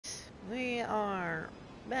We are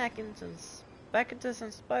back into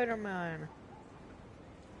some Spider-Man.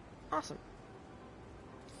 Awesome.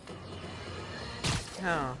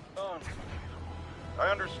 Oh. I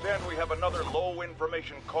understand we have another low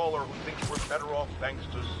information caller who thinks we're better off thanks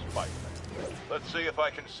to Spider-Man. Let's see if I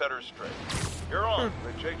can set her straight. You're on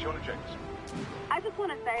with J. Jonah Jameson. I just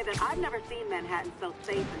want to say that I've never seen Manhattan so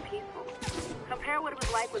safe and peaceful. Compare what it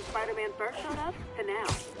was like when Spider-Man first showed up to now.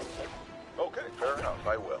 Okay, fair enough,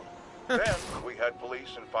 I will. Then we had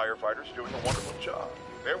police and firefighters doing a wonderful job.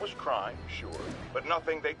 There was crime, sure, but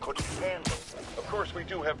nothing they couldn't handle. Of course, we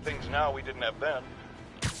do have things now we didn't have then.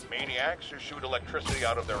 Maniacs who shoot electricity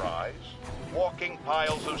out of their eyes, walking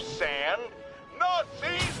piles of sand,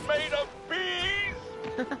 Nazis made of bees!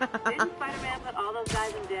 Didn't Spider-Man put all those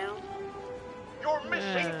guys in jail? You're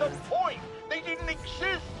missing the point! They didn't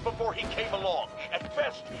exist before he came along. At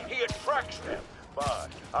best, he attracts them. But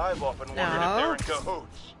I've often wondered if they're in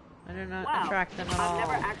cahoots. I do not attract them at all. I've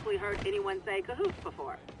never actually heard anyone say cahoots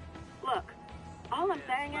before. Look, all I'm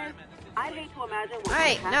saying is, I'd hate to imagine what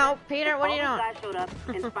Hey, no, Peter, what are you doing? All those guys showed up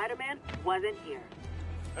and Spider-Man wasn't here.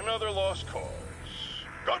 Another lost cause.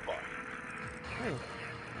 Goodbye. Ooh,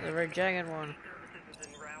 the very jagged one.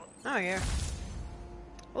 Oh, yeah.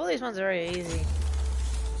 All these ones are very easy.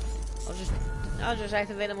 I'll just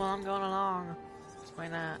activate them while I'm going along.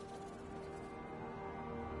 Explain that.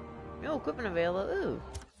 No equipment available. Ooh.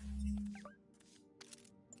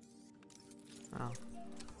 Oh.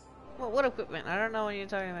 Well, what equipment? I don't know what you're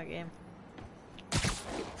talking about, game.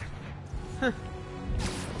 I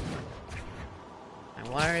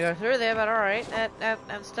wanted to go through there, but alright.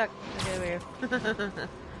 I'm stuck. Okay, weird.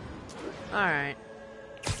 Alright.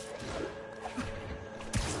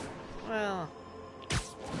 Well.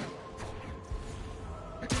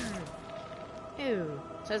 Ew.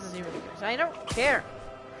 Says it's even. I don't care.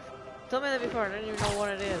 Told me that before. I didn't even know what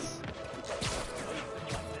it is.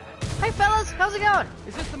 Hey fellas, how's it going?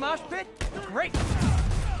 Is this the mosh pit? Great. You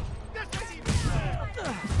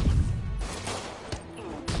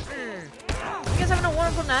guys having a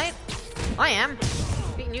wonderful night? I am.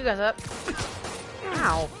 Beating you guys up.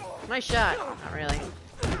 Ow. Nice shot. Not really.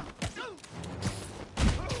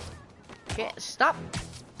 Okay, stop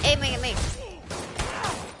aiming at me.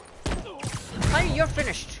 Oh, you're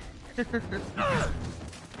finished.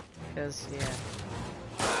 Because, yeah.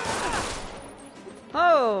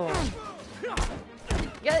 Oh!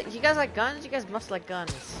 Yeah, you guys like guns? You guys must like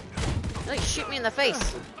guns. Like, shoot me in the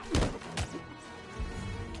face.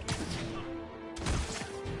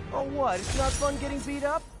 Oh, what? It's not fun getting beat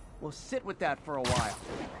up? We'll sit with that for a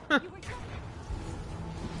while.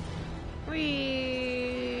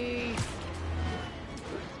 Whee!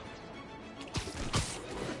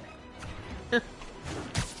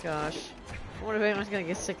 Gosh. I wonder if anyone's gonna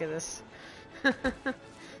get sick of this.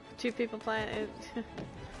 Two people playing it,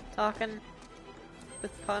 talking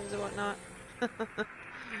with puns and whatnot.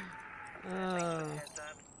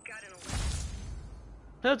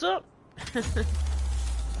 Heads up!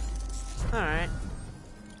 Alright.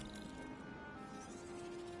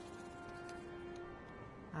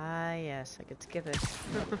 Ah, yes, I could skip it.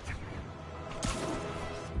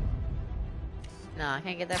 No, I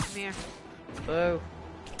can't get that from here. Boo.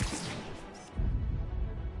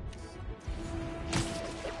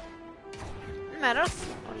 Doesn't matter.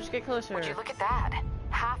 I'll just get closer. Would you look at that?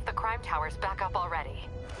 Half the crime tower's back up already.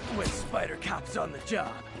 When Spider Cop's on the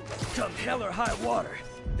job, come hell or high water,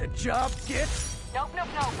 the job gets... Nope.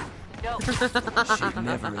 No. She'd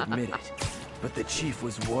never admit it, but the chief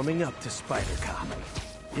was warming up to Spider Cop.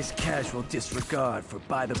 His casual disregard for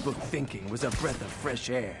by-the-book thinking was a breath of fresh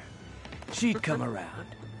air. She'd come around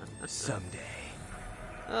someday.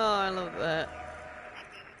 Oh, I love that.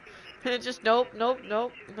 Just nope. No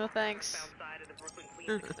thanks.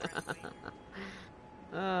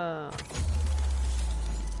 Oh.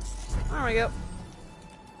 There we go.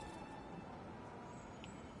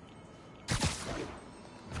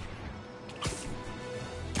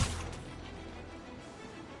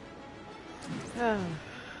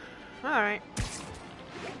 Alright.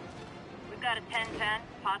 We've got a 10-10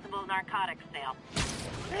 possible narcotics sale.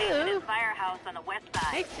 Hello. Firehouse on the west side.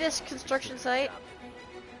 Hey, this construction site.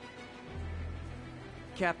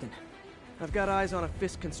 Captain, I've got eyes on a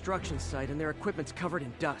Fisk construction site and their equipment's covered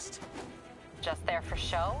in dust. Just there for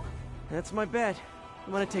show? That's my bet.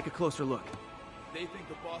 I'm gonna take a closer look. They think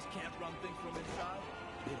the boss can't run things from inside?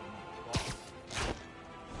 They don't know the boss.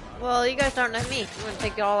 Well, you guys aren't like me. I'm gonna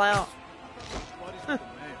take it all out. Buddies with the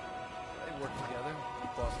mayor. They work together. The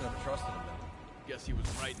boss never trusted him though. Guess he was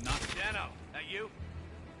right not to. Dano, that you?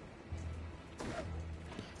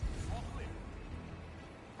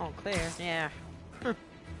 All clear, yeah.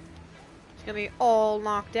 It's gonna be all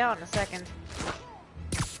knocked out in a second.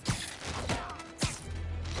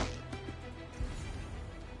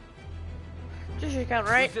 Just your count,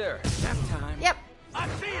 right? There. Nap time. Yep. I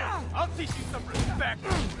see ya! I'll teach you some respect.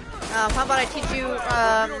 How about I teach you,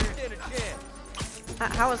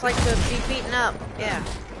 how it's like to be beaten up? Yeah.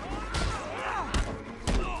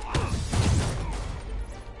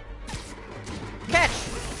 Catch!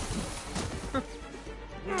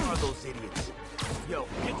 Where are those idiots? Yo,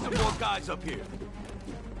 get some more guys up here.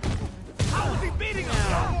 How is he beating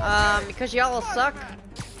us? Because y'all suck.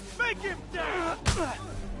 Make him down!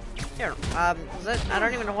 Here, was that, I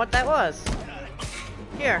don't even know what that was.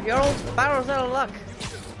 Here, your old barrel's out of luck.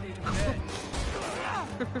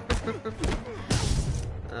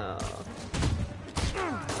 Oh.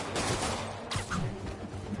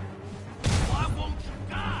 Why won't you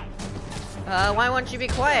die? Why won't you be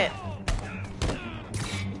quiet?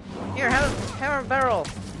 Here, have a barrel.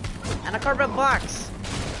 And a cardboard box.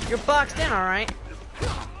 You're boxed in, alright?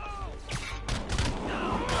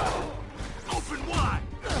 Open wide!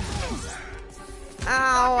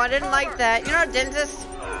 Ow, I didn't like that. You're not a dentist.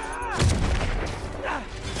 Blow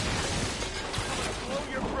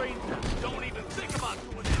your brains out. Don't even think about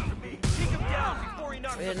doing that to me. Take him down before he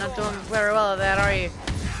knocks You're us not all doing out. very well at that, are you?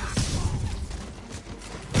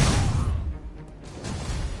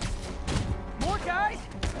 More guys?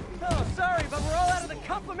 Oh, sorry, but we're all out of the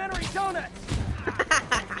complimentary donuts.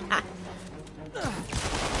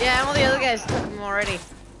 Yeah, all the other guys took them already.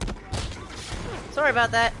 Sorry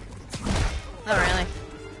about that. Not really.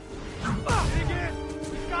 Dig in.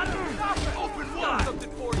 We gotta stop it. Open wide.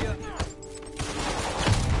 Something for you.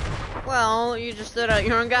 Well, you just stood out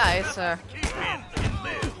your own guys, so. Keep in and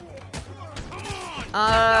live. Come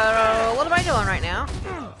on. What am I doing right now?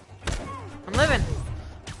 I'm living.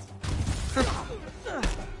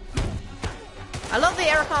 I love the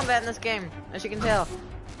air combat in this game, as you can tell.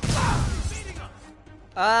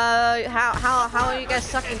 How are you guys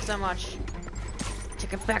sucking so much?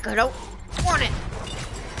 Take it back, I don't want it.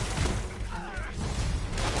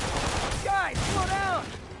 Guys, slow down.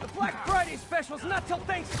 The Black Friday special's not till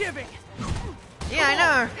Thanksgiving. Yeah, I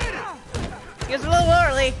know. It's a little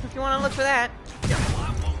early if you want to look for that.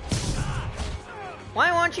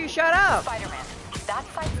 Why won't you shut up? Spider-Man, that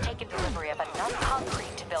site's taken delivery of enough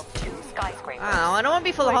concrete to build 2 skyscrapers. Oh, I don't want to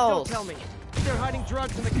be full of Wait, holes. don't tell me. They're hiding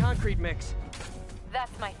drugs in the concrete mix.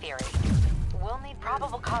 That's my theory. We'll need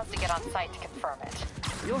probable cause to get on site to confirm it.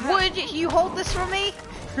 You'll have... Would you hold this for me?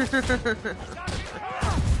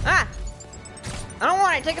 Ah! I don't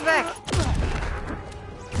want it. Take it back.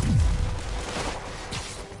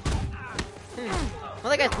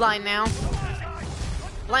 Well, that guy's blind now.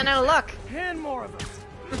 Blind out of luck. And more of them.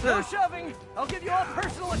 No shoving. I'll give you all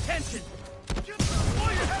personal attention.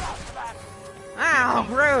 Ow,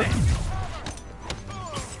 rude.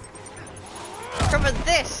 Cover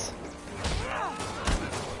this.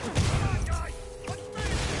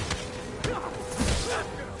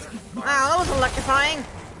 Wow, that was electrifying.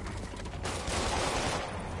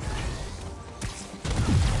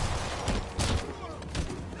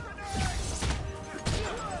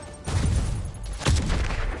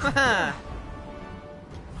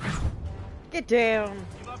 Get down.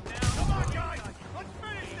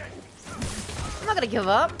 I'm not gonna give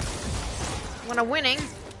up when I'm winning.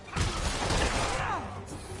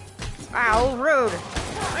 Ow, rude.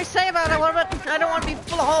 What do I say about it? What about I don't want to be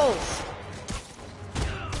full of holes.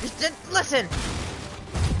 Just listen.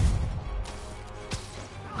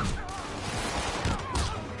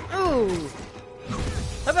 Ooh.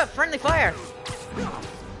 How about friendly fire?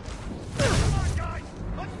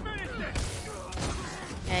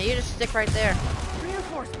 Yeah, you just stick right there.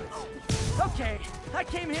 Reinforcements. Okay, I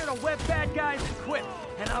came here to web bad guys and quit,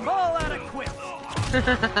 and I'm all out of quits.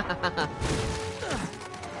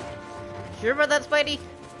 Sure about that, Spidey?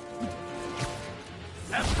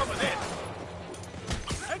 Have some of this.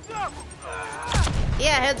 Heads up.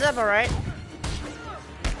 Yeah, heads up, alright.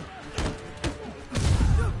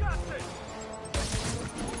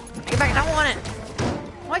 Get back, I don't want it.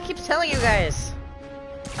 Why I keep telling you guys?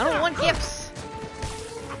 I don't want gifts.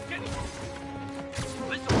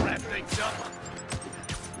 This'll wrap things up.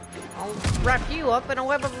 I'll wrap you up in a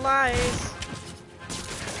web of lies.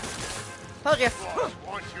 Told you.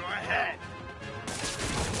 Once you're ahead.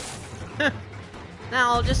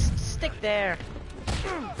 Now I'll just stick there.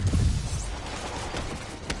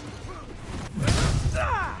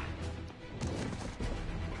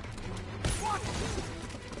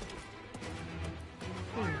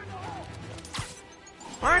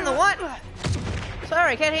 Learn the what?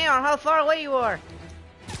 Sorry, can't hear how far away you are.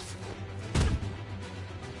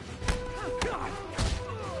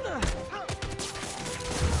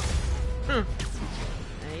 Yeah,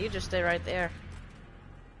 you just stay right there.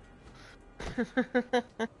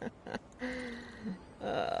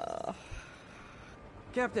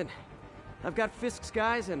 Captain, I've got Fisk's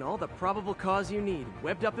guys and all the probable cause you need,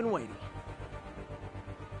 webbed up and waiting.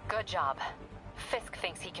 Good job. Fisk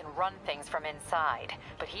thinks he can run things from inside,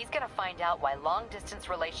 but he's gonna find out why long-distance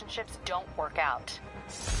relationships don't work out.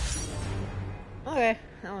 Okay,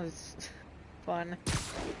 that was fun.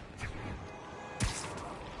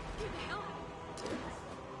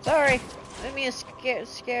 Sorry, I didn't mean to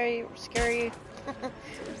scare you.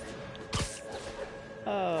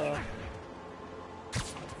 Oh. So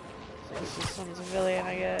this is some civilian,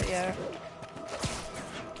 I get, yeah.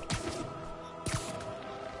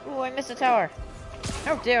 Ooh, I missed a tower.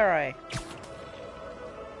 How dare I?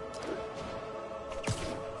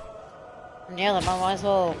 Yeah, I might as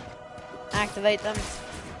well activate them.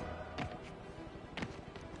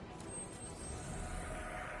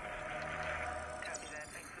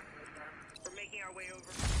 We're making our way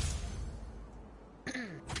over.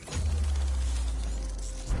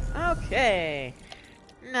 Okay.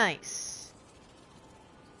 Nice.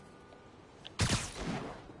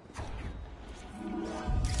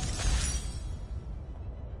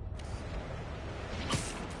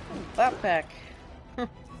 Backpack.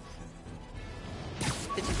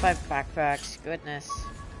 55 backpacks, goodness.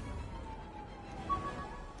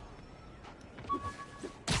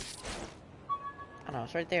 Oh no,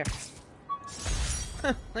 it's right there.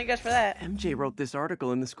 Thank gosh for that. MJ wrote this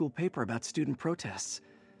article in the school paper about student protests.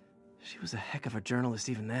 She was a heck of a journalist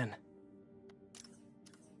even then.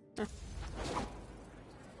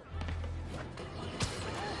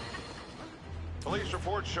 Police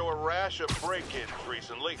reports show a rash of break-ins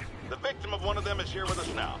recently. The victim of one of them is here with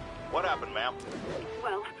us now. What happened, ma'am?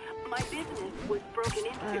 Well, my business was broken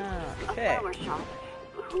into. Okay. A flower shop.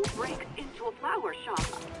 Who breaks into a flower shop?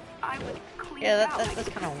 I was cleaning Yeah, out. that's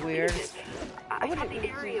kind of weird. I wouldn't thought the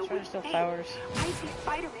area trying to was steal safe. flowers. I see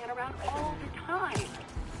Spider-Man around all the time.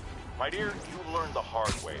 My dear, you learned the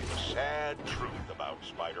hard way the sad truth about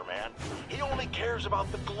Spider-Man. He only cares about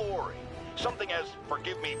the glory. Something as,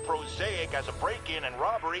 forgive me, prosaic as a break-in and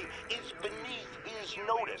robbery is beneath his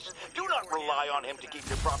notice. Do not rely on him to keep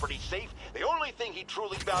your property safe. The only thing he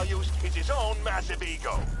truly values is his own massive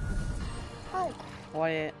ego. Oh,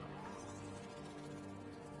 quiet.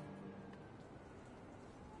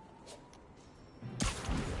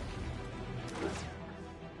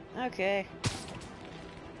 Okay.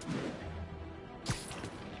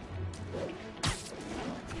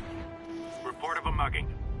 Report of a mugging.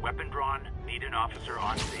 Weapon drawn. Need an officer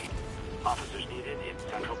on scene. Officers needed in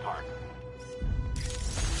Central Park.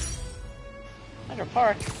 Central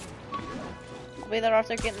Park. I'll be there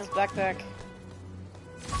after getting this backpack.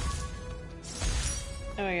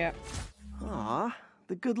 There we go. Aw,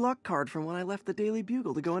 the good luck card from when I left the Daily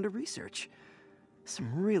Bugle to go into research.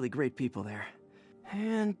 Some really great people there.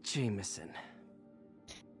 And Jameson.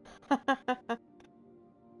 Hi,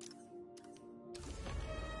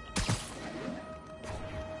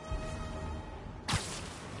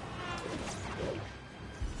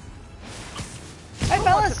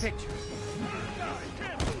 fellas!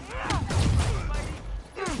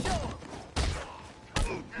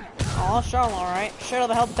 Oh, show them alright. Show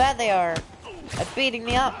them how bad they are at beating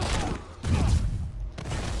me up.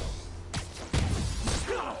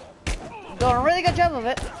 Doing a really good job of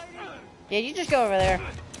it. Yeah, you just go over there.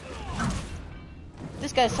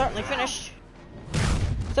 This guy's certainly finished.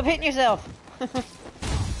 Stop hitting yourself.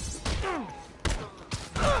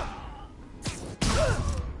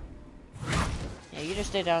 Yeah, you just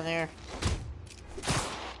stay down there.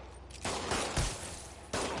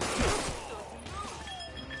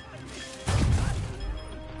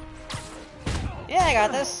 Yeah, I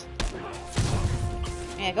got this.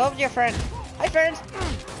 Yeah, go over to your friend. Hi, friend.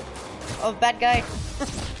 Oh, bad guy.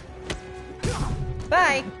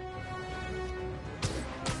 Bye.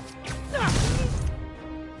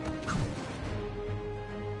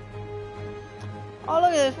 Oh,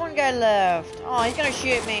 look at this. One guy left. Oh, he's gonna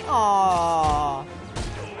shoot me. Oh.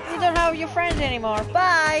 You don't have your friends anymore.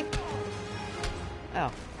 Bye.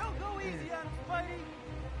 Oh.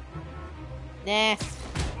 Nah.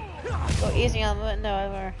 Go easy on them.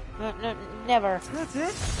 No, never. That's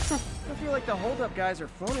it? I feel like the hold-up guys are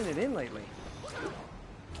phoning it in lately.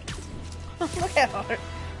 Look at her.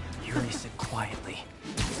 Yuri said quietly.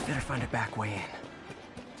 Better find a back way in.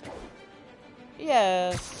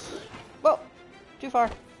 Yes. Whoa. Too far.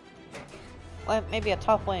 Well, maybe a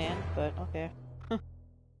top way in, but okay.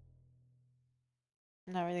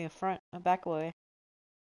 Not really a front, a back way.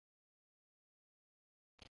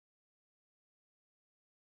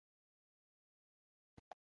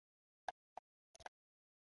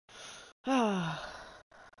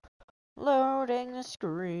 Loading the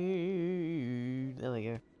screen. There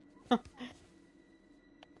we go.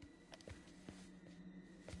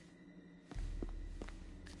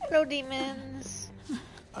 Hello, demons.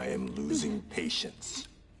 I am losing patience.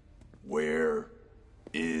 Where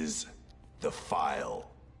is the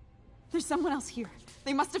file? There's someone else here.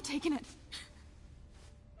 They must have taken it.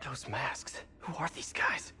 Those masks. Who are these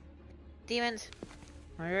guys? Demons.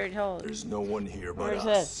 I already told. There's no one here but Where's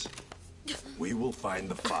us. We will find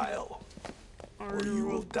the file. Or you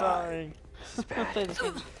will die. This is bad. Play this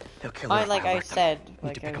game. They'll kill I us like while I we're said. Need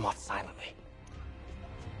Like to pick I them off silently.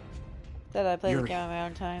 said I played the Yuri, game on my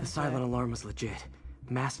own time. The so- silent alarm was legit.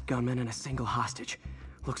 Masked gunmen and a single hostage.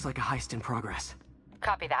 Looks like a heist in progress.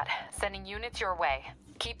 Copy that. Sending units your way.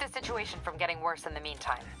 Keep the situation from getting worse in the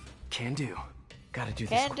meantime. Can do. Gotta do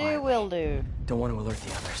this Can quietly. do, will do. Don't want to alert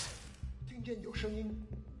the others.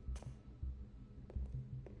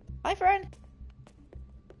 Hi, friend.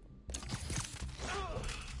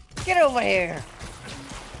 Get over here.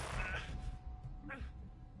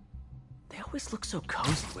 They always look so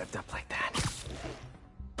cozy whipped up like that.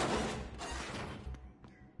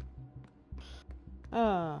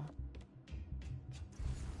 Oh.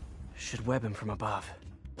 Should web him from above.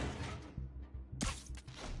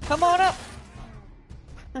 Come on up.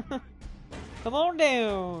 Come on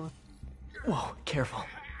down. Whoa, careful.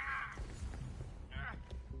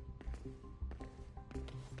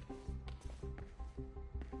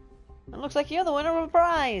 It looks like you're the winner of a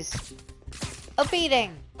prize. A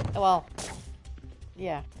beating. Well,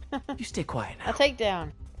 yeah. You stay quiet A now.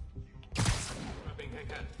 takedown.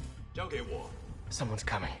 Someone's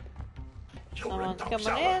coming. Someone's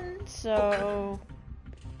coming in, so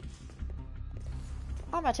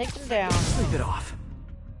I'm gonna take them down. Leave it off.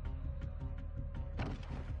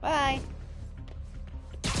 Bye.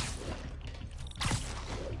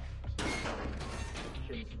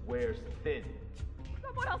 Wears thin.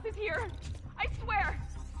 Someone else is here. I swear.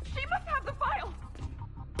 She must have the file.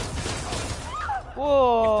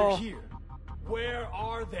 Whoa. They're here. Where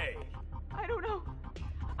are they? I don't know.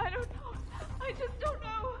 I don't know. I just don't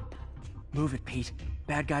know. Move it, Pete.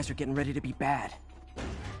 Bad guys are getting ready to be bad.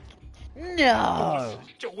 No.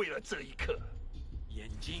 就为了这一刻。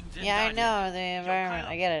 Yeah, I know the environment.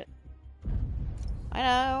 I get it. I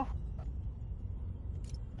know.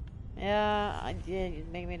 Yeah, I did. You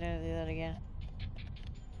make me do that again.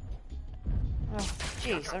 Oh,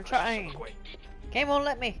 jeez, I'm trying. Game won't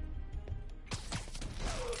let me.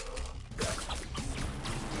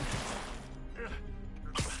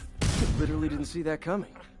 Literally didn't see that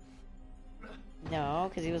coming. No,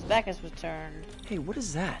 because he was back as was turned. Hey, what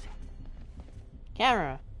is that?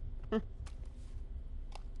 Camera.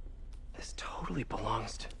 This totally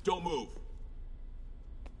belongs to... Don't move.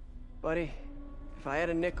 Buddy, if I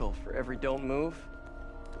had a nickel for every don't move...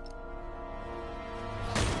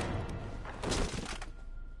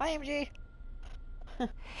 Bye, MG.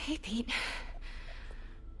 Hey, Pete.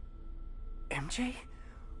 MJ?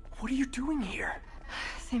 What are you doing here?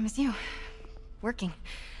 Same as you. Working.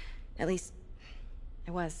 At least,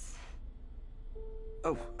 I was.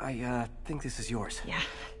 Oh, I think this is yours. Yeah,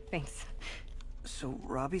 thanks. So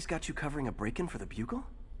Robbie's got you covering a break-in for the Bugle?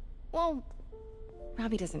 Well,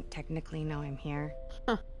 Robbie doesn't technically know I'm here.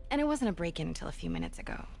 And it wasn't a break-in until a few minutes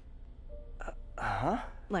ago. Uh-huh?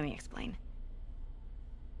 Let me explain.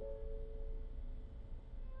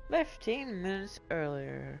 15 minutes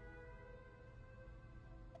earlier.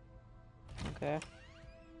 Okay.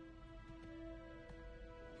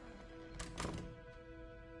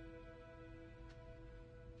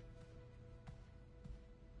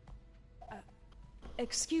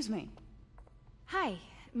 Excuse me. Hi,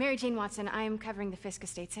 Mary Jane Watson. I'm covering the Fisk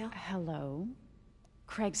estate sale. Hello.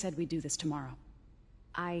 Craig said we'd do this tomorrow.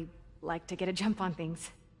 I like to get a jump on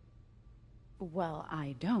things. Well,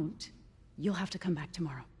 I don't. You'll have to come back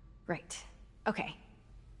tomorrow. Right. Okay.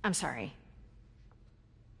 I'm sorry.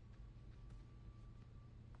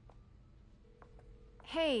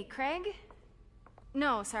 Hey, Craig?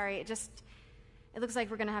 No, sorry. It looks like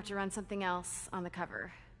we're gonna have to run something else on the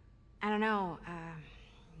cover. I don't know,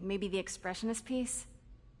 maybe the expressionist piece?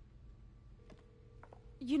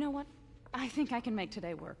 You know what? I think I can make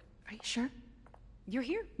today work. Are you sure? You're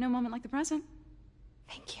here. No moment like the present.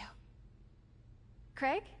 Thank you.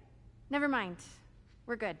 Craig? Never mind.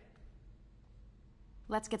 We're good.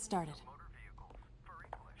 Let's get started.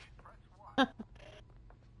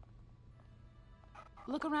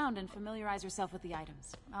 Look around and familiarize yourself with the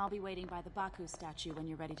items. I'll be waiting by the Baku statue when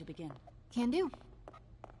you're ready to begin. Can do.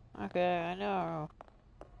 Okay, I know.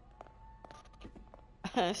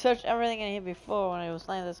 I searched everything in here before when I was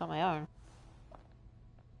playing this on my own.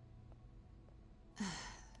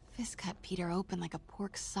 Fisk cut Peter open like a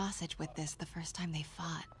pork sausage with this the first time they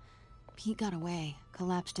fought. Pete got away,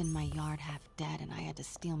 collapsed in my yard half dead, and I had to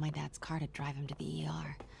steal my dad's car to drive him to the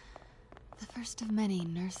ER. The first of many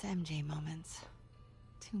Nurse MJ moments.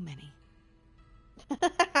 Too many. You're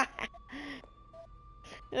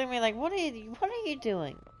looking at me like, what are you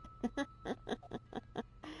doing?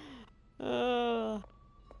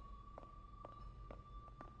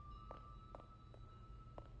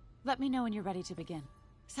 Let me know when you're ready to begin.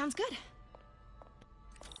 Sounds good.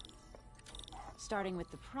 Starting with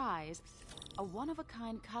the prize, a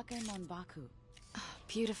one-of-a-kind Kake Monbaku. Oh,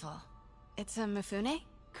 beautiful. It's a Mifune?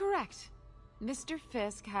 Correct. Mr.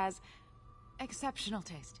 Fisk has exceptional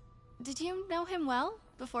taste. Did you know him well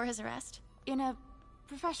before his arrest? In a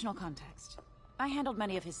professional context. I handled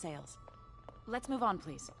many of his sales. Let's move on,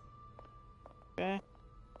 please. Okay.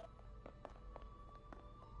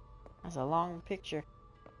 That's a long picture.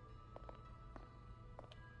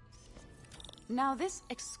 Now, this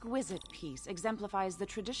exquisite piece exemplifies the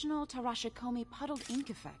traditional Tarashikomi puddled ink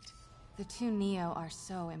effect. The two Neo are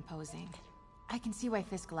so imposing. I can see why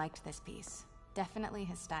Fisk liked this piece. Definitely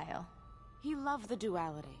his style. He loved the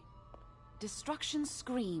duality. Destruction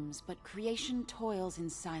screams, but creation toils in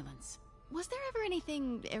silence. Was there ever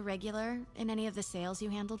anything irregular in any of the sales you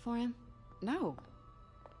handled for him? No.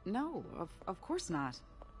 No, of course not.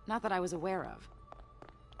 Not that I was aware of.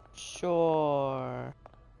 Sure.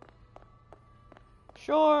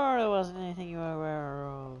 Sure, there wasn't anything you were aware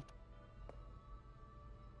of.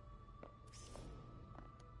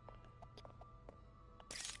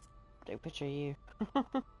 Take a picture of you.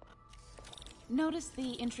 Notice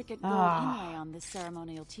the intricate gold inlay on this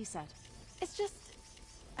ceremonial tea set. It's just...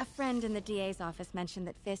 a friend in the DA's office mentioned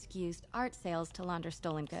that Fisk used art sales to launder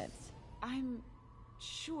stolen goods. I'm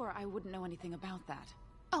sure I wouldn't know anything about that.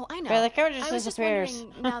 Oh, I know. But the camera just I was disappears. just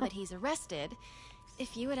wondering, now that he's arrested,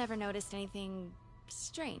 if you had ever noticed anything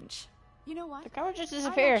strange. You know what? The camera just I'm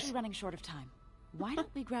disappears. actually running short of time. Why don't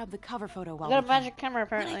we grab the cover photo while I got we a magic camera, When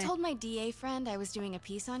apparently. I told my DA friend I was doing a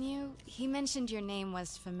piece on you, he mentioned your name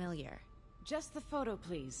was familiar. Just the photo,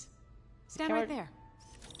 please. Stand camera- right there.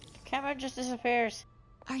 The camera just disappears.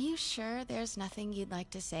 Are you sure there's nothing you'd like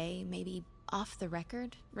to say, maybe off the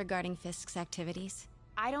record, regarding Fisk's activities?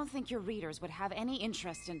 I don't think your readers would have any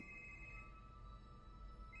interest in...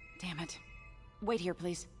 Damn it. Wait here,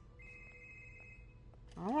 please.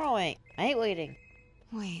 I don't wanna wait. I hate waiting.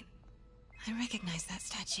 Wait, I recognize that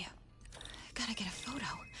statue. Gotta get a photo.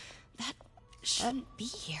 That shouldn't be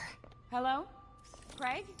here. Hello?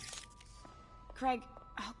 Craig? Craig,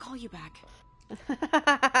 I'll call you back.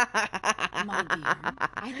 My dear,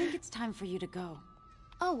 I think it's time for you to go.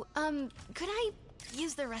 Oh, could I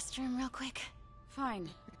use the restroom real quick? Fine.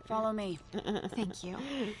 Follow me. Thank you.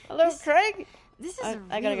 Hello, Craig? This is I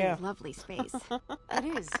a gotta really go. lovely space.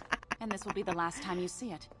 It is. And this will be the last time you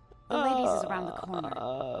see it. The ladies is around the corner. Be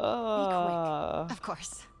quick. Of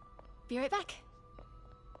course. Be right back.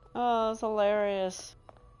 Oh, that's hilarious.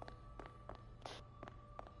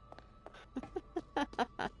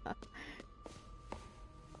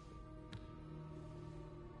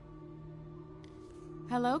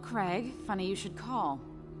 Hello, Craig. Funny you should call.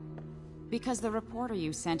 Because the reporter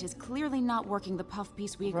you sent is clearly not working the puff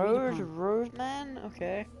piece we agreed upon. Roseman?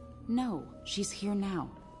 Okay. No, she's here now.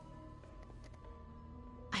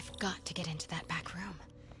 I've got to get into that back room.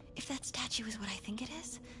 If that statue is what I think it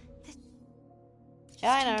is, this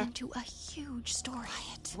Yeah, I turned know. into a huge story.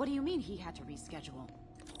 What do you mean he had to reschedule?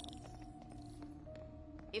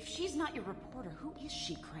 If she's not your reporter, who is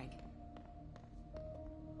she, Craig?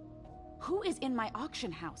 Who is in my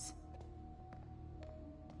auction house?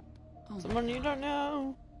 Oh, Someone you don't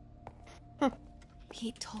know.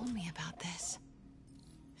 Pete told me about this.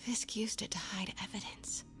 Fisk used it to hide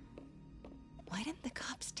evidence. Why didn't the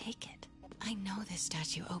cops take it? I know this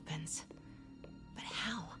statue opens. But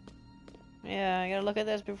how? Yeah, I gotta look at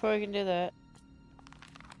this before we can do that.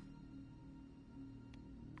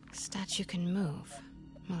 Statue can move.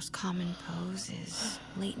 Most common pose is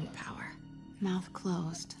latent power. Mouth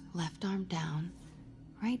closed, left arm down,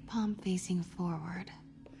 right palm facing forward.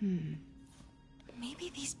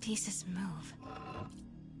 Maybe these pieces move.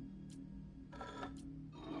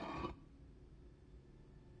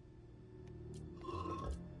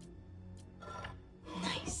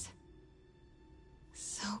 Nice.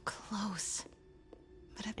 So close.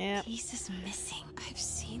 But a piece is missing. I've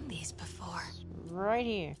seen these before. Right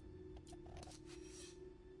here.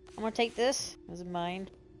 I'm gonna take this. This is mine.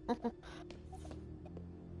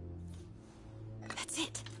 That's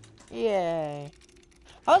it. Yay.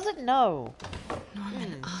 How does it know?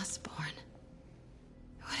 Norman Osborn.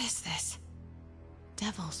 What is this?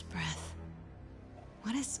 Devil's breath.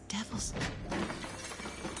 What is Devil's...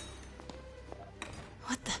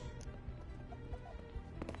 What the...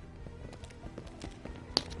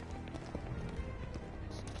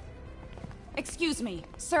 Excuse me,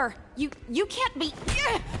 sir. You can't be...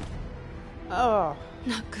 Oh.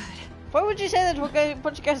 Not good. Why would you say that to a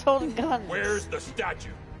bunch of guys holding guns? Where's the statue?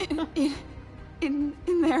 In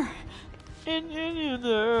there. In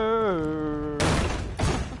there.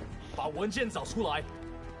 把文件找出来。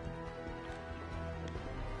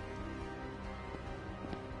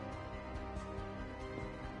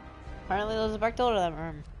 Apparently there's a back door to that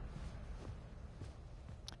room.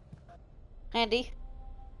 Handy.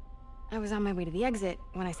 I was on my way to the exit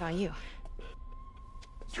when I saw you.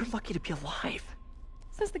 You're lucky to be alive.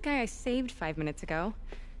 Says the guy I saved 5 minutes ago.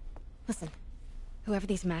 Listen, whoever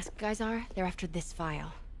these masked guys are, they're after this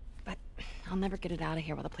file. But I'll never get it out of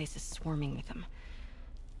here while the place is swarming with them.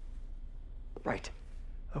 Right.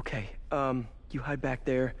 Okay, you hide back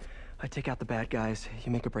there. I take out the bad guys.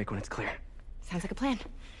 You make a break when it's clear. Sounds like a plan.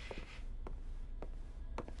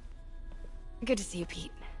 Good to see you,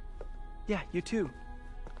 Pete. Yeah, you too.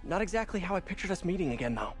 Not exactly how I pictured us meeting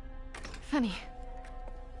again, though. Funny.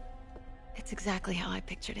 It's exactly how I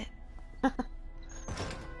pictured it.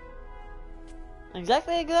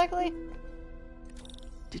 Exactly?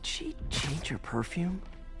 Did she change her perfume?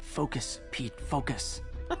 Focus, Pete, focus.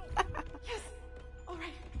 Yes!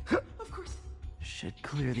 Alright. Of course. Should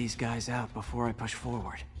clear these guys out before I push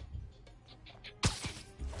forward.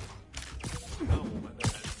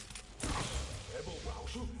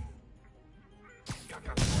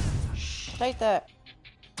 Take that.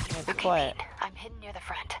 Yeah, be quiet. Pete, I'm hidden near the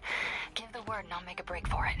front. Give the word and I'll make a break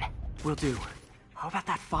for it. Will do. How about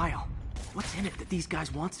that file? What's in it that these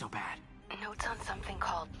guys want so bad? Notes on something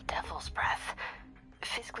called Devil's Breath.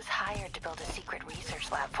 Fisk was hired to build a secret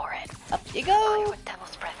research lab for it. Up you I go! wonder what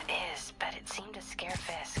Devil's Breath is, but it seemed to scare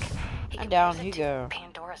Fisk. I'm down, you go.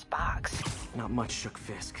 Pandora's box. Not much shook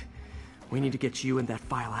Fisk. We need to get you and that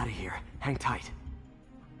file out of here. Hang tight.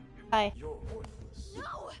 Hi.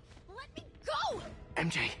 No! Let me go!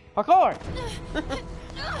 MJ! Parkour!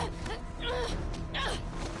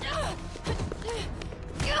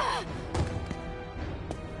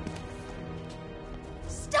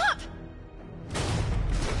 Stop!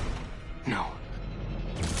 No.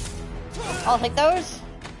 I'll take those.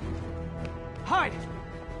 Hide!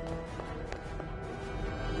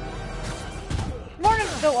 Morning!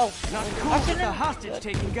 No, oh. Not cool with the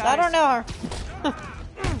hostage-taking guys. I don't know her.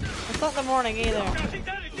 It's not the morning either.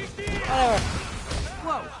 Whatever.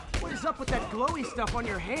 Whoa! What is up with that glowy stuff on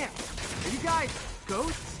your hands? Are you guys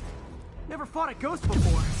ghosts? Never fought a ghost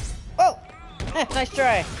before. Oh! Nice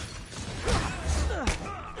try.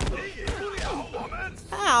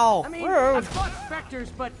 Ow! I mean, Rude. I've fought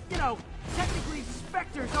specters, but, you know, technically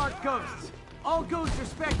specters aren't ghosts. All ghosts are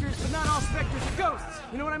specters, but not all specters are ghosts.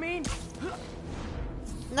 You know what I mean?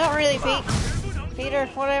 Not really, Pete. Peter,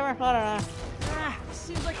 whatever. I don't know.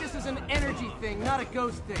 Seems like this is an energy thing, not a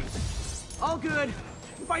ghost thing. All good.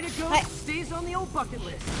 Fight a ghost stays on the old bucket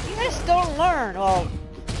list. You guys don't learn. Well,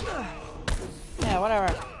 yeah,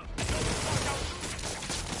 whatever.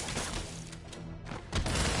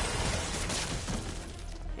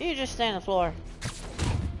 You just stay on the floor.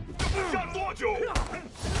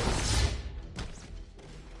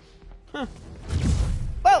 Huh.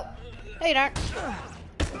 Whoa! Hey, you darn.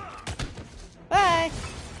 Bye!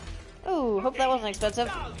 Ooh, hope that wasn't expensive.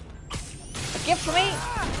 A gift for me?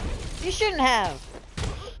 You shouldn't have.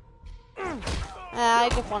 I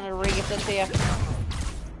just wanted to re-gift it to you.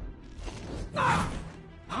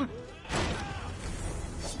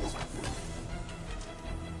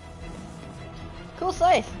 Cool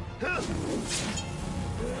safe.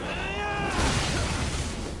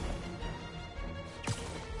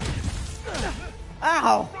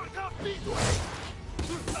 Ow!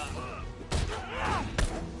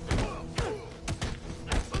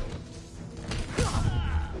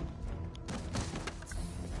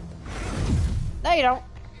 No, you don't.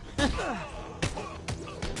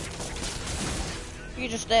 You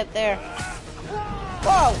just stay up there.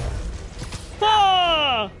 Whoa!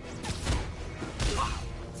 Ah!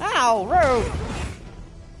 Ow, rude!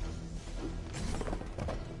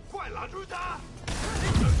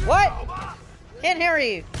 What? Can't hear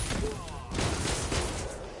you.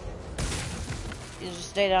 You just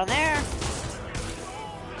stay down there.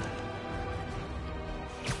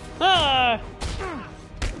 Ah!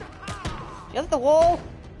 You have the wall?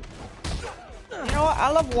 You know what? I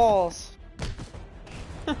love walls.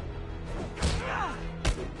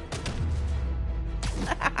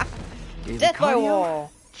 Death by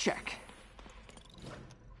wall. Check.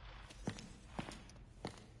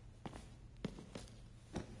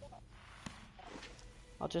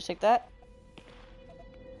 I'll just take that.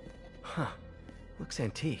 Huh. Looks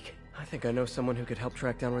antique. I think I know someone who could help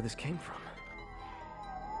track down where this came from.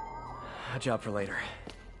 A job for later.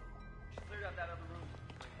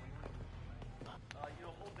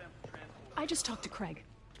 I just talked to Craig.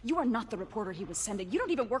 You are not the reporter he was sending. You don't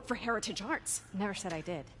even work for Heritage Arts. Never said I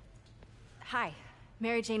did. Hi,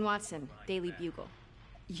 Mary Jane Watson, Daily Bugle.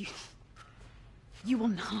 You will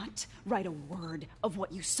not write a word of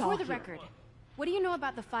what you saw For the here. record, what do you know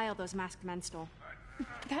about the file those masked men stole?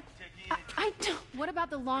 I don't... What about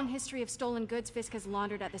the long history of stolen goods Fisk has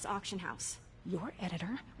laundered at this auction house? Your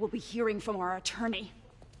editor will be hearing from our attorney.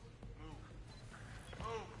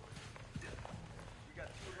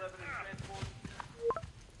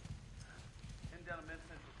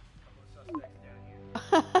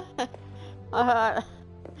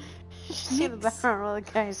 You should see the background of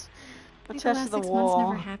the guys attached to the 6 wall.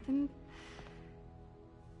 months never happened?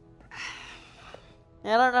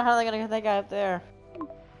 Yeah, I don't know how they're gonna get that guy up there.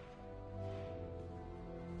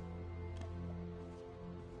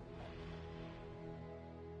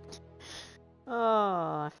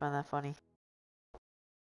 Oh, I find that funny.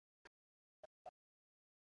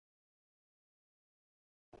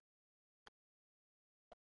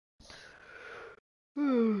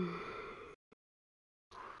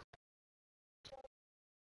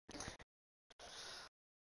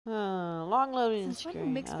 Long loading Since when screen.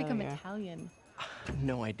 did Mix Oh, become there you go. Italian?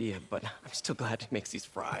 No idea, but I'm still glad he makes these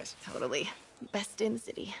fries. Totally. Best in the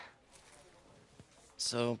city.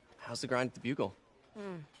 So, how's the grind at the Bugle?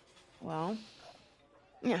 Well,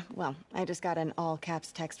 I just got an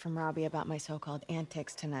all-caps text from Robbie about my so-called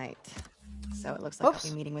antics tonight. So it looks like I'll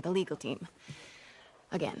be meeting with the legal team.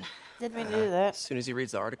 Again. Didn't mean to do that. As soon as he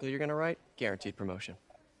reads the article you're gonna write, guaranteed promotion.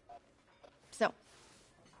 So,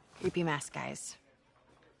 creepy mask guys.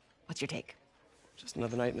 What's your take? Just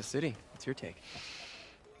another night in the city. What's your take?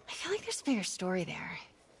 I feel like there's a bigger story there.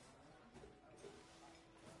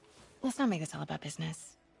 Let's not make this all about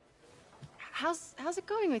business. How's it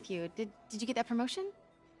going with you? Did you get that promotion?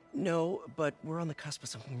 No, but we're on the cusp of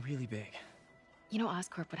something really big. You know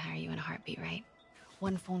Oscorp would hire you in a heartbeat, right?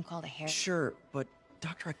 One phone call to Harry. Sure, but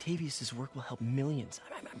Dr. Octavius's work will help millions.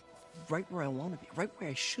 I'm right where I want to be, right where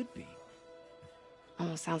I should be.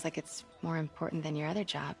 Almost sounds like it's more important than your other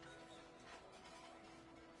job.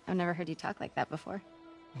 I've never heard you talk like that before.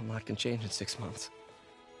 A lot can change in 6 months.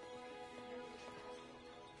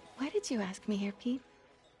 Why did you ask me here, Pete?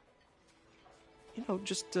 You know,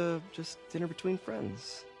 just dinner between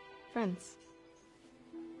friends. Friends.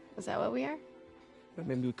 Is that what we are? But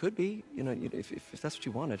maybe we could be, you know, if that's what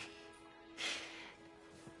you wanted.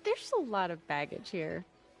 There's a lot of baggage here.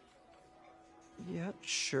 Yeah,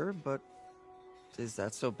 sure, but is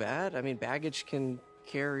that so bad? I mean, baggage can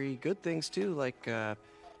carry good things too, like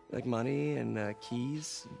money and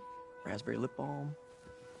keys, and raspberry lip balm.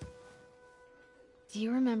 Do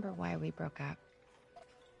you remember why we broke up?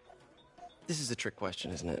 This is a trick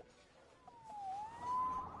question, isn't it?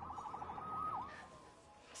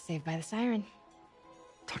 Saved by the siren.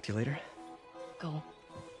 Talk to you later. Go.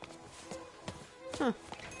 Huh.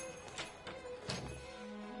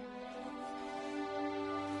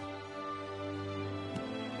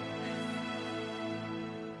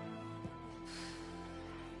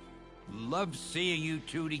 Love seeing you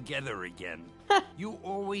two together again. You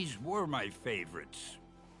always were my favorites.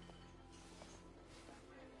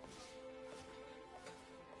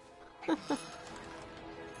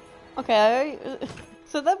 Okay,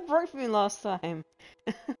 so that broke for me last time.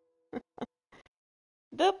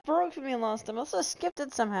 That broke for me last time. I also skipped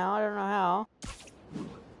it somehow. I don't know how.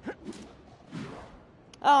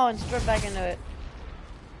 Oh, and straight back into it.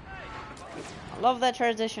 I love that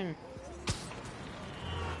transition.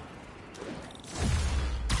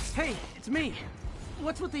 Hey, it's me.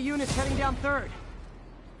 What's with the units heading down 3rd?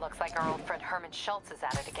 Looks like our old friend Herman Schultz is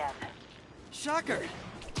at it again. Shocker.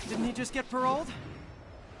 Didn't he just get paroled?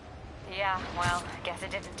 Yeah, well, guess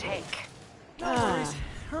it didn't take. No worries.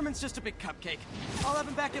 Herman's just a big cupcake. I'll have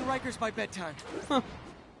him back in Rikers by bedtime.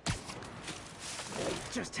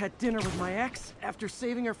 Just had dinner with my ex after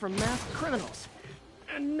saving her from masked criminals.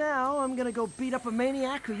 And now I'm gonna go beat up a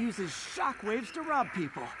maniac who uses shockwaves to rob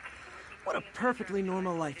people. What a perfectly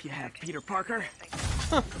normal life you have, Peter Parker.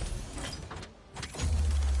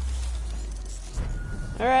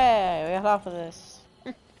 Hooray! We got off of this.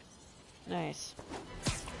 Nice.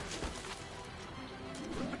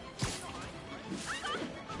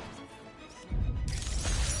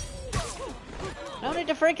 No need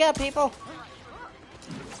to freak out, people.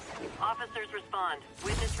 Officers respond.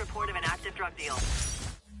 Witness report of an active drug deal.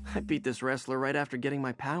 I beat this wrestler right after getting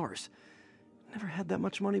my powers. Never had that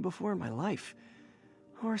much money before in my life.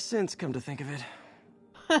 Or since, come to think of it.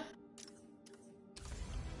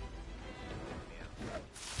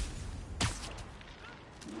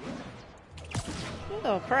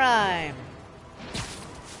 Oh, crime.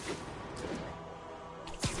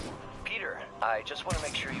 Peter, I just want to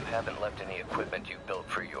make sure you haven't left any equipment you built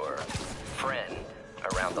for your friend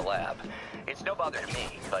around the lab. It's no bother to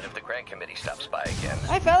me, but if the grant committee stops by again...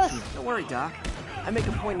 Hi, fellas. Don't worry, Doc. I make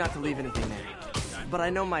a point not to leave anything there. But I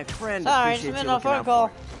know my friend Sorry, appreciates just you a looking phone out call.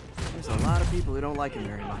 for him. There's a lot of people who don't like him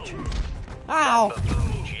very much. Ow!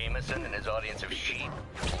 Buffoon Jameson and his audience of sheep,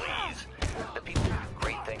 please. The people who do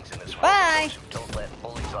great things in this world Bye. are those who don't let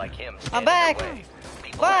bullies like him stand I'm back. in their way.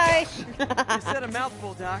 People Bye! like us. You said a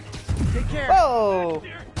mouthful, Doc. Take care. Whoa!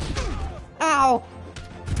 Ow!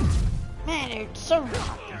 Man, you're so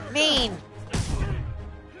mean.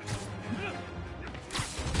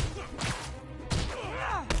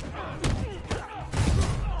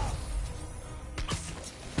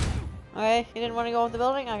 Okay, you didn't want to go with the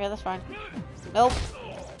building? Okay, that's fine. Nope.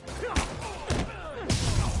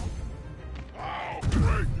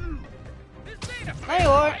 No, you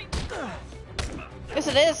aren't. Yes,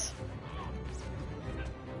 it is.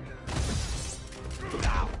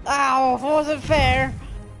 Ow, if it wasn't fair,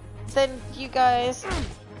 then you guys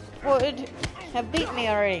would have beaten me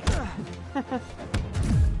already.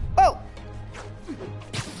 Whoa!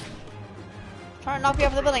 Trying to knock you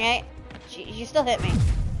off the building, eh? You still hit me.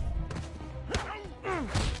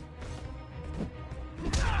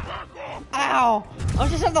 Ow! I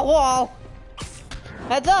was just at the wall.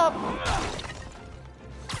 Heads up!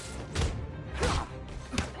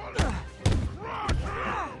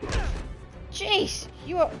 Jeez,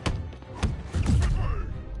 you are...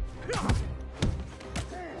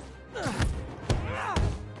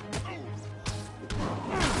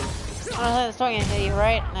 I don't think it's talking to you,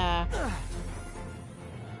 right? Nah.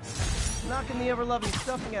 Knocking the ever-loving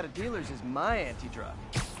stuffing out of dealers is my anti-drug.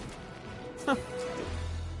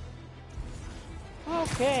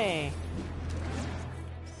 Okay.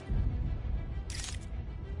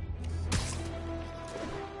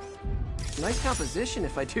 Nice composition,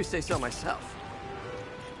 if I do say so myself.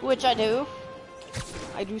 Which I do.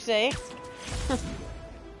 I do say.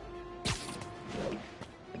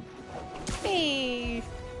 Hey.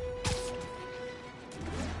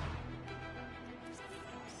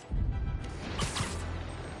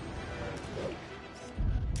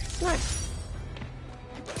 Nice.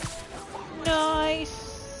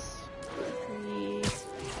 Nice. Yeah.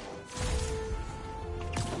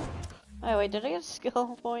 Oh wait, did I get a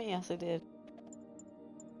skill point? Yes, I did.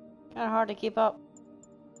 Kinda hard to keep up.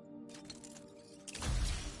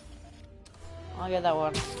 I'll get that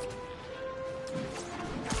one.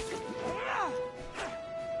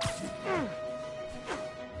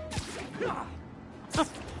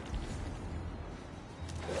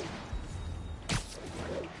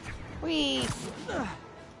 Whee!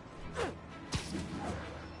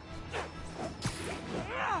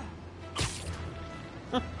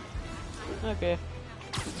 Okay.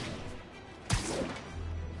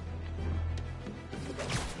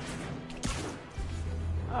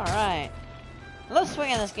 Alright. Let's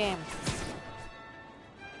swing in this game.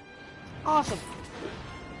 Awesome.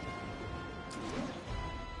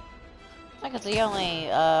 I think it's the only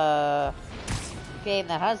game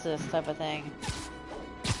that has this type of thing.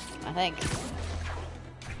 I think.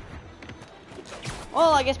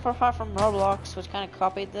 Well, I guess apart from Roblox, which kind of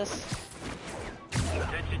copied this.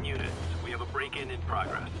 Attention units, we have a break-in in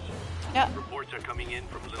progress. Yeah. Reports are coming in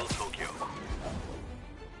from Little Tokyo.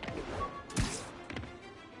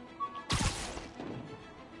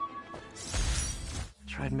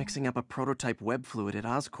 Tried mixing up a prototype web fluid at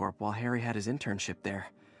Oscorp while Harry had his internship there.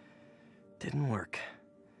 Didn't work.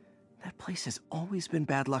 That place has always been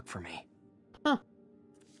bad luck for me. Huh.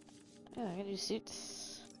 Yeah, I gotta do suits.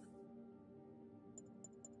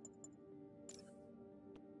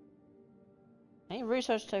 Any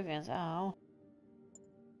research tokens? Ow.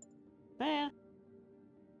 Man.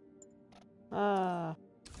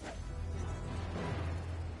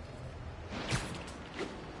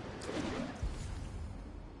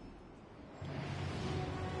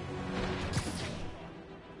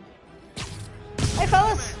 Hey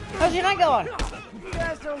fellas! How's your night going? You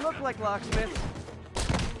guys don't look like locksmiths.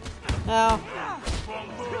 No.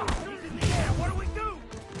 What do we do?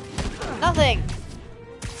 Nothing.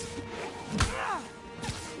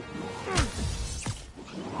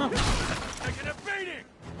 Taking a beating.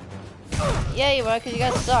 Yeah, you are, because you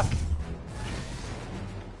guys suck.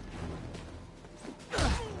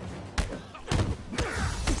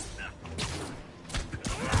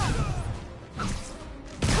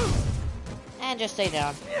 And just stay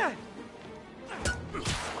down.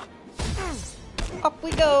 Up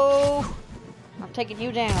we go! I'm taking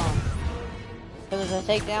you down. Is it a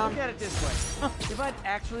takedown? Look at it this way. If I'd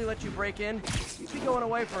actually let you break in, you'd be going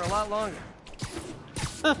away for a lot longer.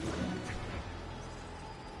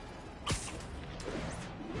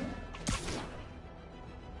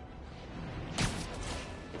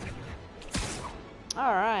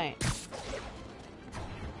 Alright.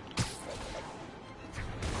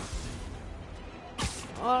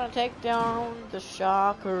 I wanna take down the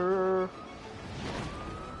Shocker.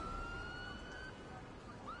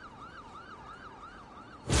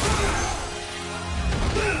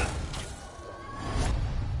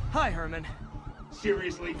 Hi, Herman.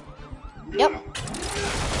 Seriously? Yep.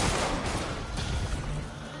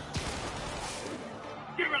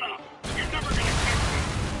 Give it up! You're never gonna catch me!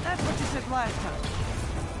 That's what you said last time.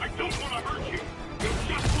 I don't want to hurt you! You'll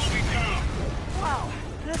just slow me down! Wow,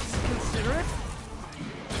 that's considerate.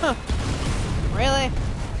 Huh. Really?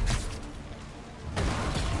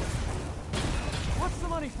 What's the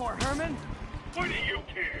money for, Herman? Why do you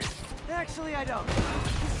care? Actually, I don't.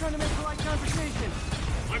 Just trying to make polite conversation.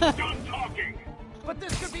 I'm done talking! But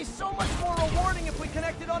this could be so much more rewarding if we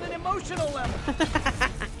connected on an emotional level.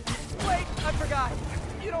 Wait, I forgot.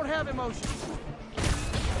 You don't have emotions.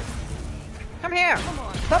 Come here! Come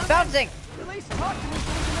on, Stop bouncing! At least talk to me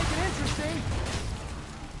so we can make it interesting.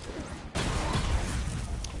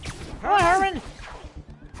 Come on, Herman!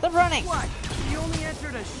 Stop running! What? You only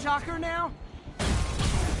entered a Shocker now?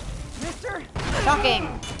 Mister?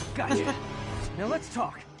 Shocking! Gotcha. Now let's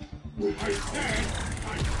talk. I said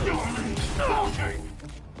I'm done talking!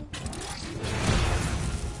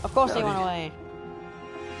 Of course he went away.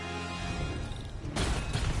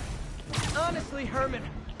 Honestly, Herman,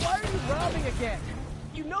 why are you robbing again?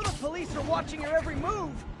 You know the police are watching your every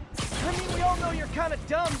move. I mean, we all know you're kind of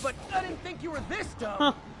dumb, but I didn't think you were this dumb.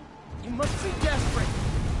 Huh. You must be desperate,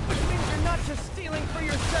 which means you're not just stealing for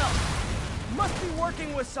yourself. You must be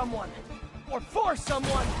working with someone, or for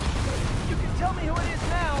someone. You can tell me who it is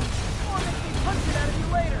now, or make me punch it out of you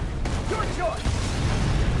later. Your choice.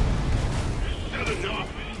 Said enough!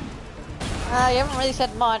 You haven't really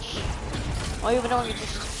said much. All you've been doing is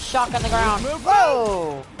just shock on the ground.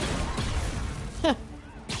 Whoa!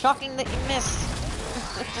 Shocking that you missed.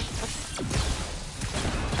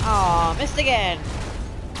 Aw, missed again.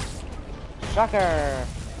 Shocker.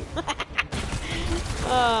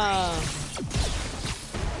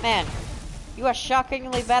 Man, you are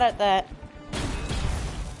shockingly bad at that.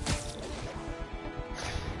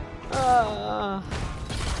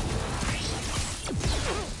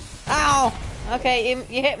 Ow! Okay,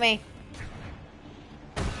 you hit me.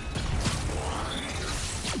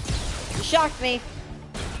 You shocked me.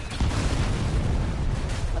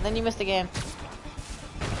 But then you missed again.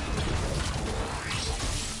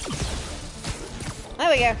 There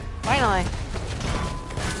we go. Finally.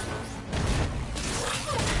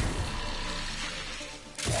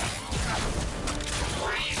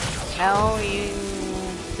 No, you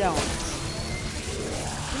don't.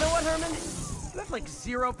 You know what, Herman? You have like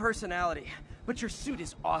zero personality, but your suit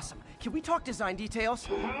is awesome. Can we talk design details?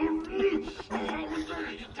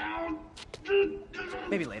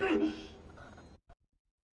 Maybe later.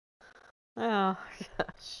 Oh,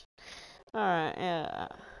 gosh. Alright, yeah.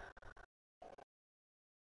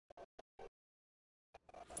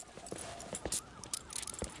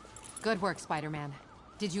 Good work, Spider-Man.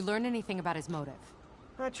 Did you learn anything about his motive?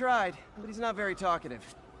 I tried, but he's not very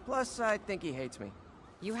talkative. Plus, I think he hates me.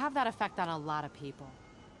 You have that effect on a lot of people.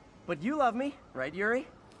 But you love me, right, Yuri?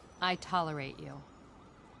 I tolerate you.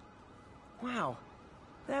 Wow.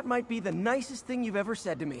 That might be the nicest thing you've ever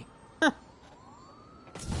said to me.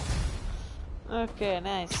 Okay,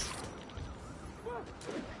 nice.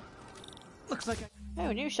 Looks like I...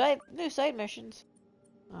 Oh, new side missions.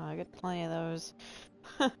 Oh, I got plenty of those.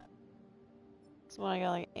 That's one I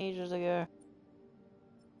got like ages ago.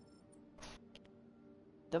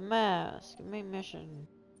 The mask, main mission.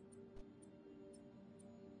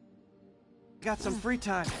 Got some free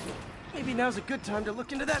time. Maybe now's a good time to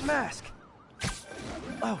look into that mask.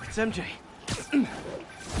 Oh, it's MJ.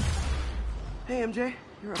 Hey, MJ.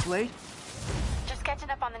 You're up late? Just catching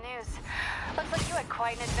up on the news. Looks like you had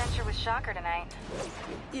quite an adventure with Shocker tonight.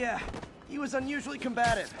 Yeah, he was unusually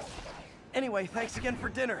combative. Anyway, thanks again for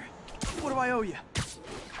dinner. What do I owe you?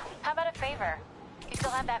 How about a favor? You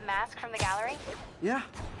still have that mask from the gallery? Yeah.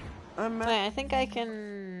 Wait, I think I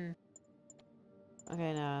can...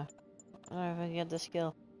 Okay, no. I don't know if I can get the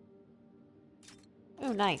skill.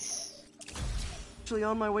 Ooh, nice. Actually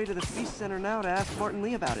on my way to the Feast Center now to ask Martin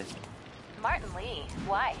Lee about it. Martin Lee?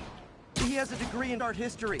 Why? He has a degree in art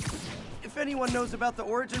history. If anyone knows about the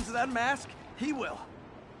origins of that mask, he will.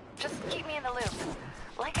 Just keep me in the loop.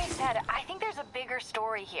 Like I said, I think there's a bigger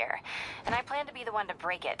story here, and I plan to be the one to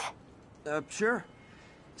break it. Sure.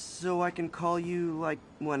 So I can call you, like,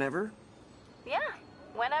 whenever? Yeah,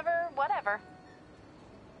 whenever, whatever.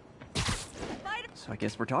 So I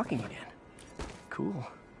guess we're talking again. Cool.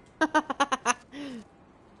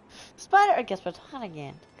 Spider, I guess we're talking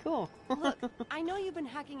again. Cool. Look, I know you've been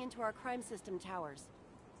hacking into our crime system towers.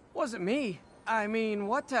 Wasn't me. I mean,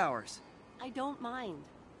 what towers? I don't mind.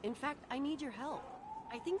 In fact, I need your help.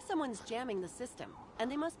 I think someone's jamming the system,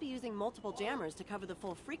 and they must be using multiple jammers to cover the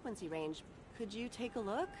full frequency range. Could you take a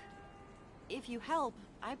look? If you help,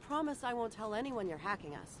 I promise I won't tell anyone you're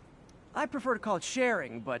hacking us. I prefer to call it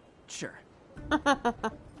sharing, but sure.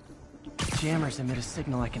 Jammers emit a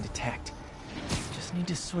signal I can detect. Just need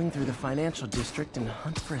to swing through the financial district and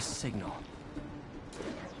hunt for a signal.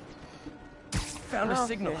 Found a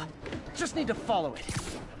signal. Just need to follow it.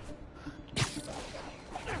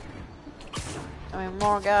 I mean,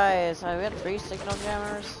 more guys. We had 3 signal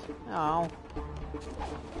jammers. Oh.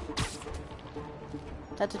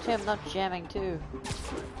 That's a tip, not jamming too.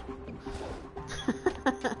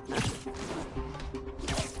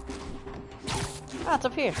 Ah, it's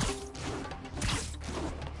up here.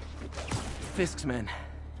 Fisk's men.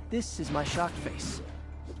 This is my shocked face.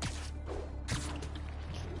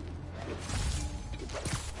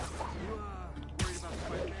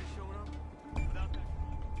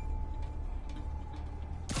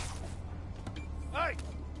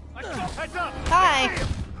 Hi!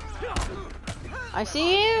 I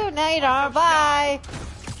see you, Nader. Bye!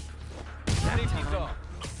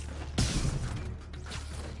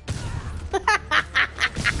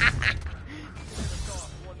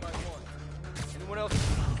 Anyone else?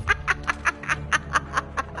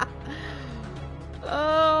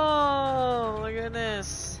 Oh my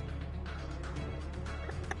goodness.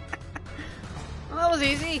 Well, that was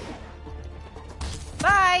easy.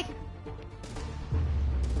 Bye!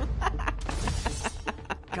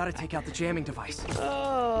 Gotta take out the jamming device.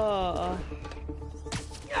 Oh.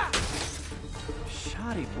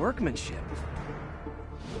 Shoddy workmanship.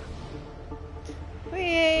 Whee!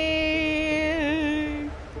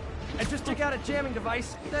 I just took out a jamming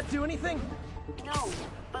device. Did that do anything? No,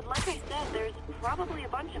 but like I said, there's probably a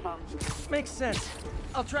bunch of them. Makes sense.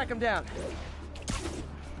 I'll track them down.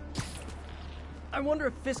 I wonder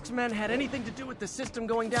if Fisk's men had anything to do with the system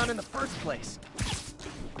going down in the first place.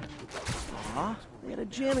 Aw, they had a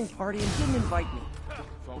jamming party and didn't invite me.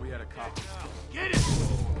 Thought we had a cop. Get it!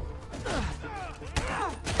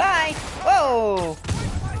 Bye! Whoa!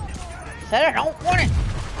 Said I don't want it!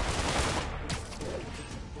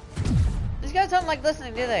 These guys don't like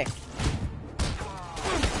listening, do they?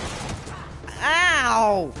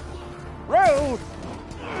 Ow! Rude!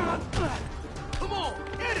 Come on,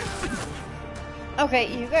 get it!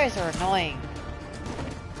 Okay, you guys are annoying.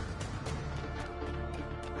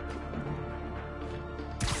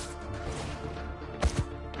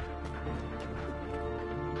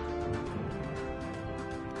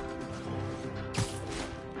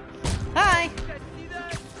 Hi!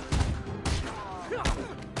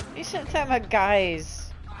 You said talking about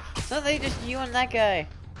guys. No, they just you and that guy.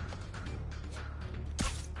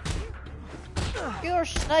 Your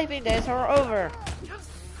sniping days are over.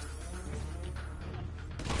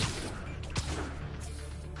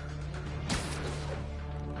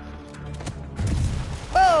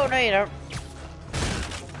 Whoa, no you don't.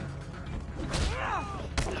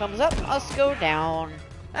 What comes up must go down.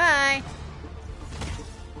 Hi.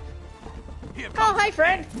 Oh, hi,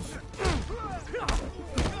 friend.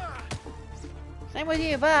 Same with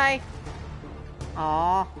you. Bye.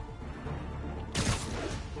 Aww.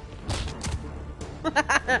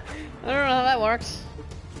 I don't know how that works.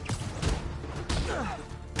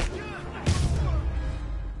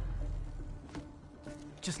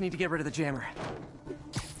 Just need to get rid of the jammer.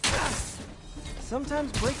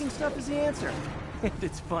 Sometimes breaking stuff is the answer. And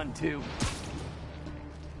it's fun, too.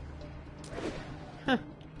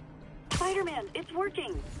 Spider-Man, it's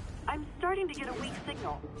working. I'm starting to get a weak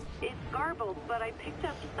signal. It's garbled, but I picked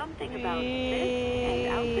up something about Fisk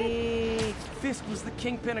and outfits. Fisk was the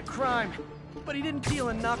kingpin of crime, but he didn't deal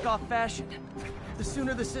in knockoff fashion. The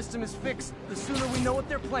sooner the system is fixed, the sooner we know what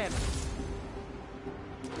they're planning.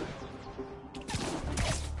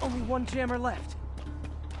 Only one jammer left.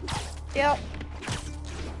 Yep.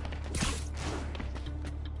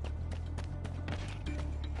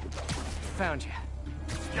 Found you.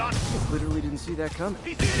 Literally didn't see that coming.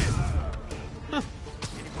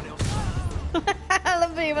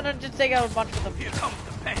 Let me even just take out a bunch of them. Here comes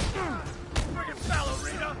the pain. Friggin'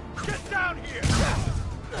 ballerina! Get down here!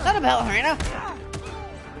 Not a ballerina.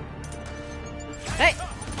 Hey!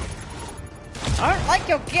 I don't like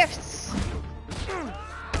your gifts.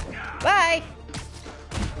 Bye.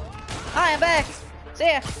 Hi, I'm back. See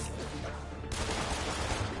ya.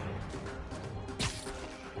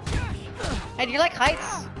 Hey, do you like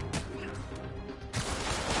heights?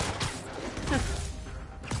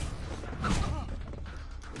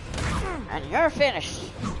 And you're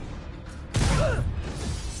finished.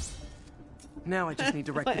 Now I just need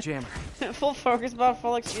to wreck the jammer. Full focus mode,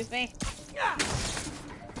 full excuse me.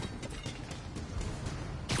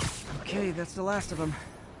 Okay, that's the last of them.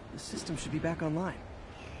 The system should be back online.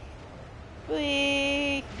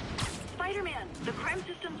 Whee! Spider-Man, the crime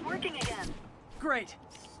system's working again. Great.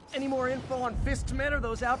 Any more info on Fisk's men or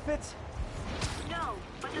those outfits? No,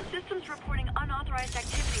 but the system's reporting unauthorized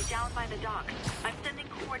activity down by the docks. I'm sending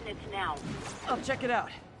coordinates now. I'll check it out.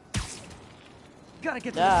 Gotta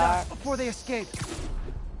get to the docks before they escape.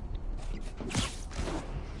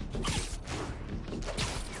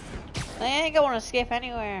 They ain't gonna escape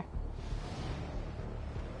anywhere.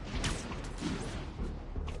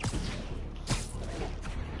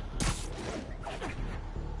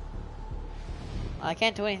 I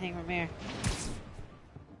can't do anything from here.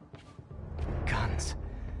 Guns.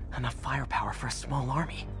 Enough firepower for a small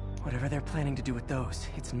army. Whatever they're planning to do with those,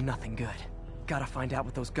 it's nothing good. Gotta find out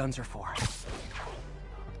what those guns are for.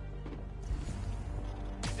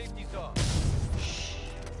 Safety's off.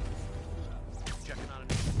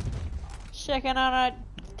 Checking on a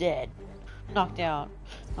dead. Knocked out.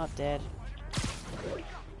 Not dead.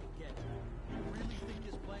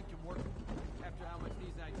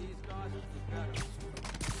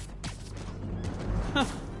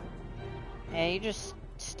 Yeah, you just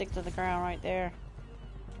stick to the ground right there.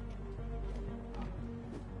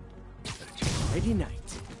 Nighty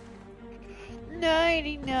night.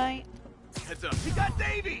 Nighty night. Heads up. He got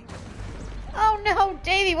Davey! Oh no,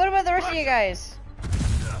 Davey, what about the rest of you guys?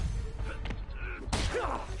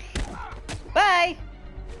 Bye!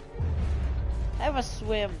 Have a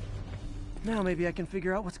swim. Now maybe I can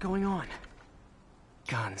figure out what's going on.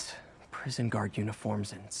 Guns, prison guard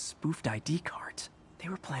uniforms, and spoofed ID cards. They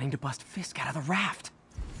were planning to bust Fisk out of the raft.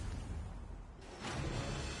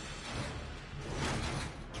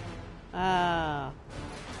 Ah.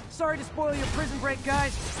 Sorry to spoil your prison break,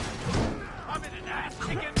 guys. I'm in an ass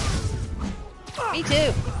kicking. Me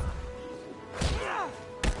too.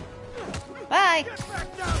 Bye.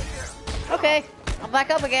 Okay, I'm back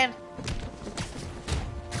up again.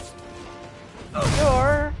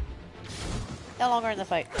 You're no longer in the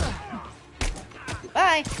fight.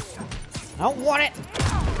 Bye. I don't want it.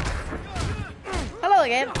 Hello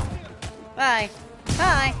again. Bye.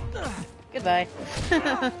 Hi. Goodbye.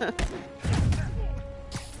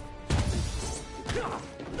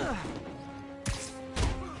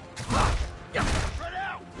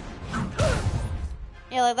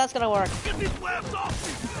 Yeah, like, that's gonna work. Get these labs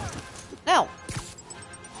off! No.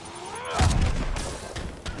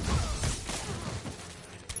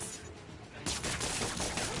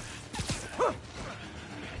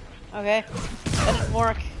 Okay, that didn't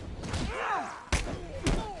work.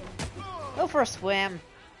 Go for a swim.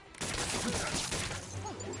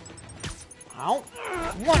 I don't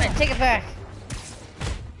want it. Take it back.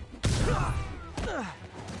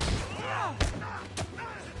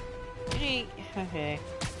 Okay.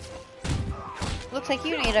 Looks like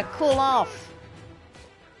you need to cool off.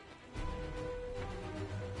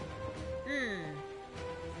 You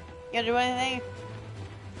gonna do anything?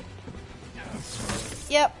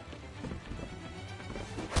 Yep.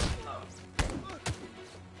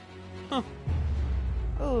 Huh.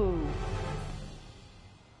 Ooh.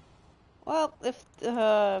 Well, if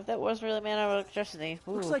that was really man out of electricity.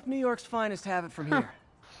 Ooh. Looks like New York's finest have it from here.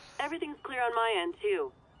 Everything's clear on my end,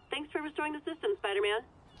 too. Thanks for restoring the system, Spider-Man.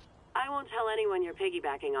 I won't tell anyone you're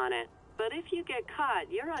piggybacking on it, but if you get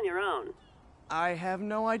caught, you're on your own. I have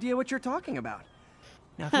no idea what you're talking about.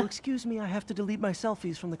 Now, if you'll excuse me, I have to delete my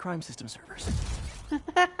selfies from the crime system servers.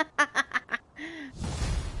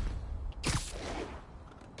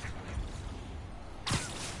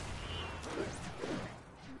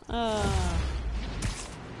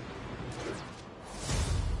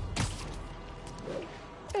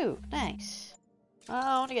 Ooh, nice.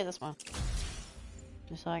 I want to get this one.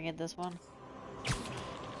 Just so I get this one.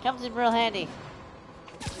 Comes in real handy.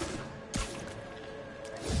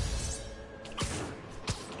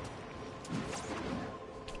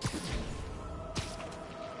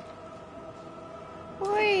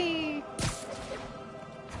 Whee!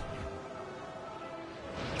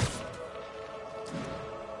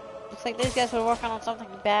 Looks like these guys were working on something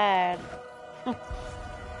bad.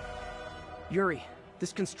 Yuri,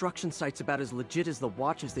 this construction site's about as legit as the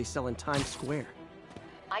watches they sell in Times Square.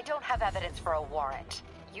 I don't have evidence for a warrant.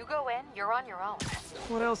 You go in, you're on your own.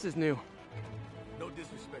 What else is new? No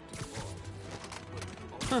disrespect to the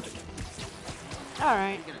law.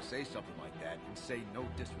 Alright. You're gonna say something like that and say no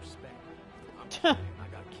disrespect. I'm saying I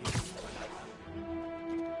got kids.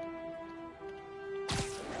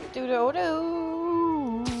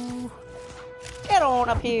 Do-do-do. Get on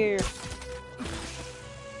up here.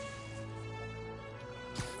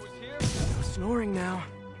 Snoring now.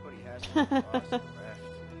 Anybody has to boss and rest.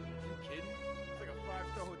 You kidding? It's like a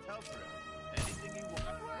 5-star hotel for him. Anything he wants.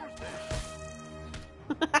 Where's that?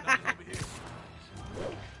 Over here.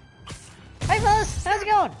 Hey fellas, how's it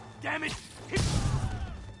going? Damn it!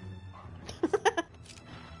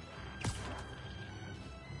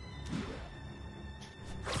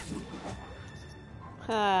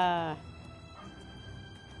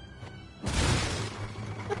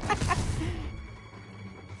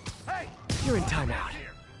 Hey, you're in timeout.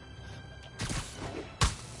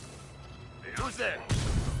 Who's there?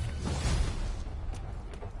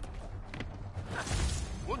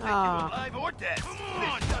 We'll take you alive or dead. Come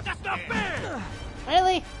on, that's not fair.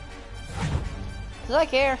 Really? Does I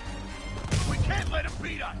care? We can't let him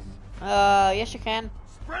beat us. Yes you can.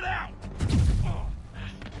 Spread out.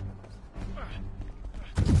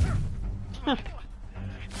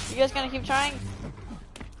 You guys gonna keep trying?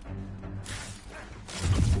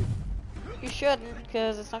 You shouldn't,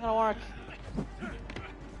 because it's not gonna work.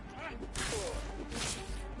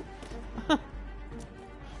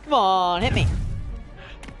 Come on, hit me.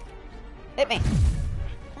 Hit me.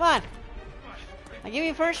 Come on. I give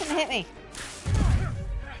you permission to hit me.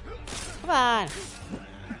 Come on.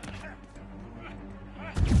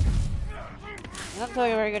 I'm not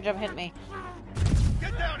doing a very good job hitting me.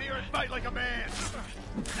 Get down here and fight like a man.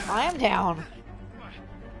 I am down.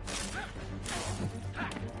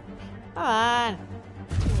 Come on.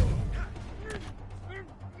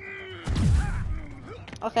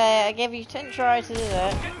 Okay, I gave you 10 tries to do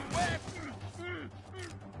that.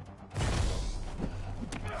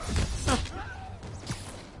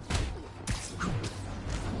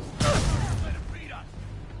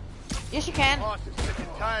 Yes, you can. Boss is sick and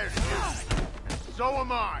tired of you. So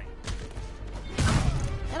am I.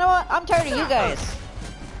 You know what? I'm tired of you guys.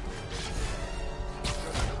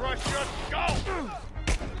 Crush your skull.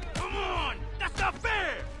 Come on, that's not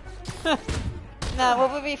fair. No,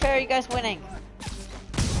 what would be fair? You guys winning.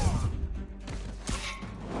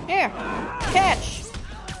 Here, catch.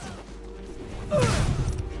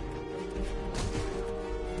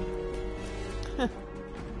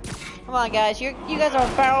 Come on, guys. You guys are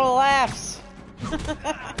a barrel of laughs.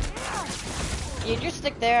 You just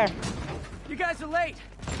stick there. You guys are late.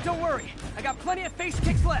 Don't worry. I got plenty of face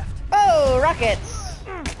kicks left. Oh, rockets.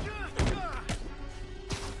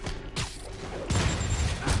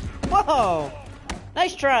 Whoa.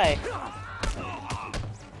 Nice try.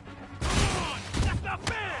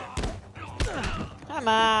 Come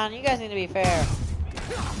on, you guys need to be fair.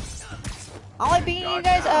 I'll beat you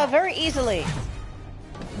guys very easily.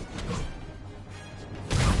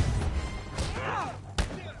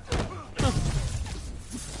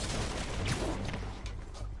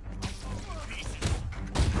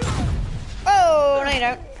 Oh, no you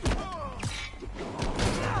don't.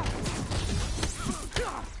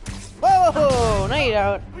 Whoa, no you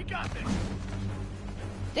don't.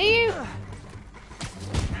 Do you?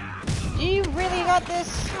 Do you really got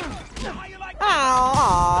this?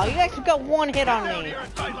 Oh, you guys got one hit on me.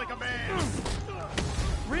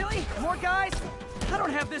 Really? More guys? I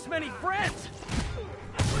don't have this many friends.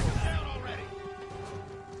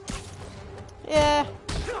 Yeah.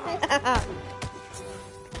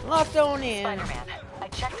 Locked on in. Spider-Man, I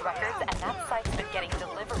checked records and that site's been getting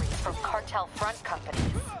deliveries from cartel front companies.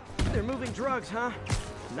 They're moving drugs, huh?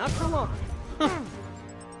 Not for long.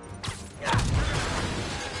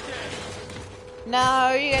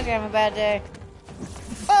 No, you guys are having a bad day.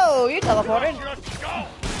 Oh, you teleported.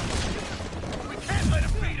 We can't let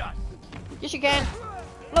him beat us. Yes, you can.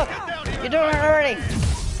 Look, you're doing it already.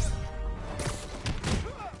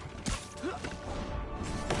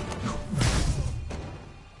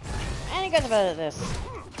 And you guys are better at this.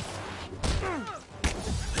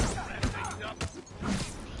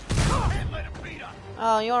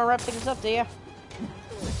 Oh, you want to wrap things up, do you?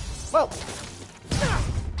 Whoa.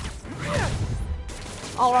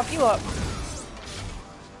 I'll wrap you up.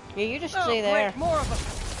 Yeah, you just stay there. Great, more of them.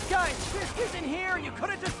 Guys, Fisk isn't here. You could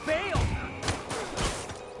have just bailed.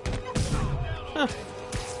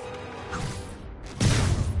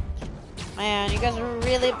 Man, you guys are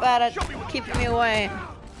really bad at keeping me away.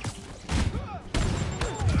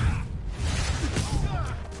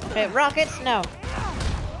 Okay, rockets, no.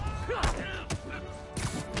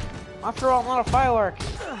 After all, not a firework.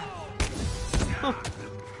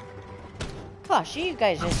 Gosh, you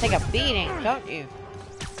guys just take a beating, don't you?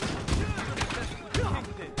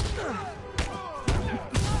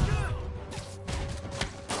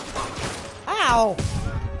 Ow!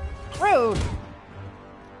 Rude!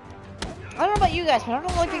 I don't know about you guys, but I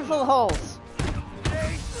don't like being full of holes.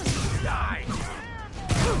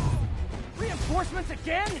 Reinforcements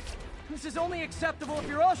again? This is only acceptable if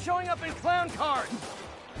you're all showing up in clown cars.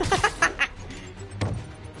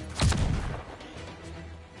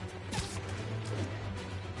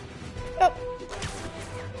 Oh.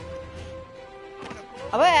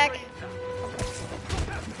 I'm back.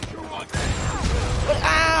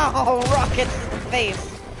 Ow! Rockets in the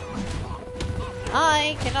face.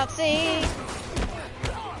 I cannot see.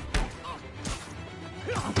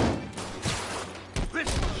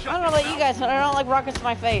 I don't know about you guys, but I don't like rockets in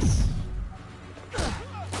my face.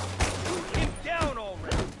 Get down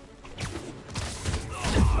already.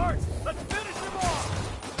 Let's finish him off.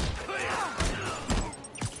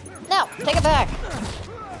 No, take it back.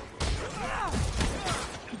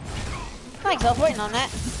 Thanks, I was waiting on that.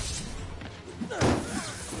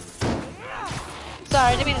 Sorry,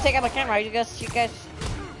 I didn't mean to take out my camera. You guys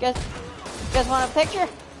want a picture?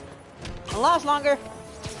 It'll last longer.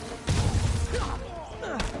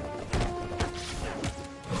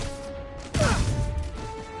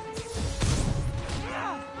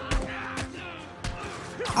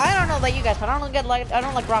 I don't know about you guys, but I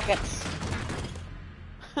don't like rockets.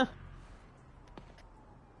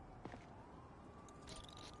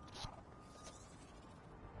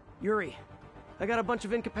 Yuri, I got a bunch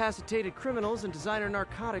of incapacitated criminals and designer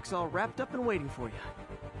narcotics all wrapped up and waiting for you.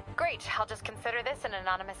 Great, I'll just consider this an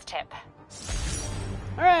anonymous tip.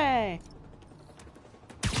 Hooray!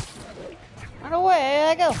 And away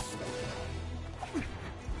I go.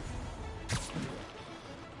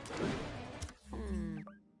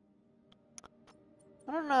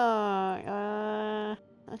 I don't know.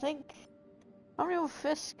 I think. How many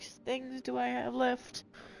Fisk things do I have left?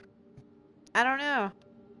 I don't know.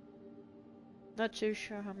 Not too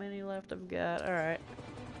sure how many left I've got. Alright.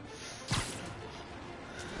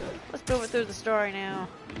 Let's move it through the story now.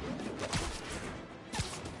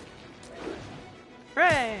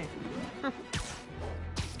 Hooray!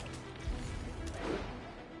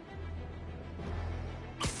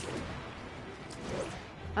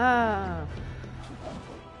 I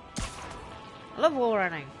love wall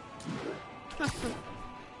running.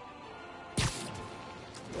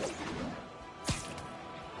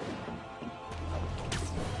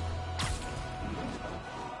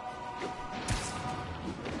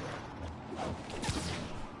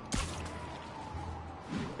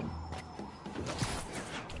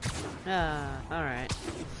 Alright.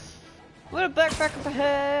 Little backpack up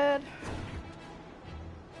ahead.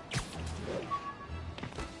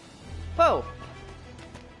 Whoa!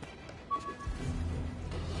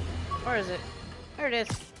 Where is it? There it is.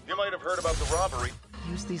 You might have heard about the robbery.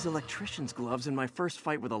 Used these electrician's gloves in my first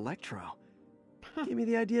fight with Electro. Gave me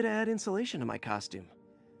the idea to add insulation to my costume,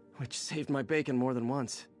 which saved my bacon more than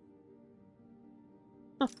once.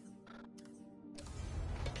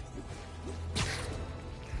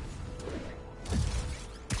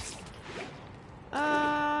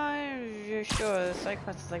 You're sure the side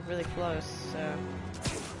quest is like really close, so.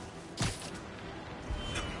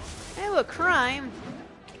 Hey, look, crime!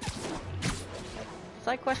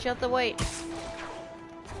 Side quest, you have to wait.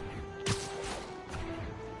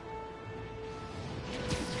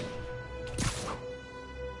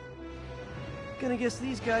 Gonna guess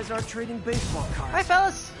these guys aren't trading baseball cards. Hi,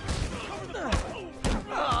 fellas!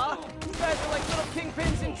 Aw, you guys are like little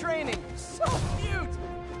kingpins in training. So cute!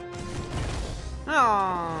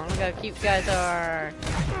 Oh, look how cute you guys are.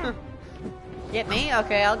 Get me?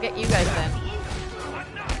 Okay, I'll get you guys then.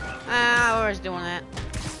 Ah, we're just doing that.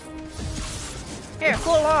 Here,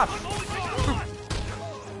 cool off.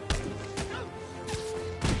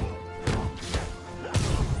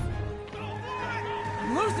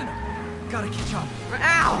 I'm losing him. Gotta catch up.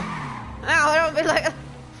 Ow! Ow! I don't be like.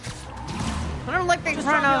 I don't like being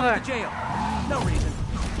run over. To jail. No reason.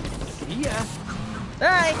 Yeah.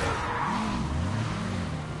 Alright.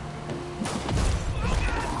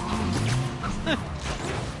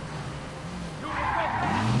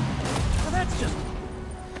 Well, that's just.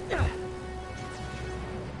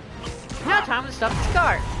 Now time to stop this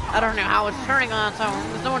cart. I don't know how it's turning on its own.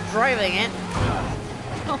 There's no one driving it.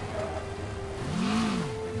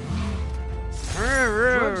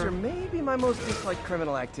 Drugs are maybe my most disliked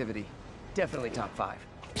criminal activity. Definitely top 5.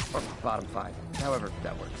 Or bottom 5. However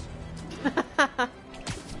that works.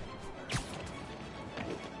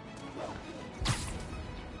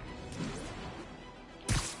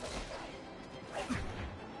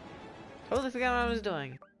 forgot what I was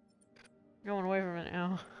doing. Going away from it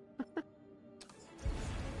now.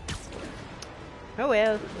 Oh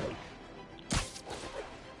well.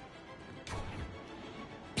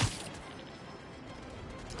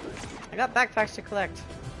 I got backpacks to collect.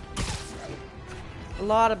 A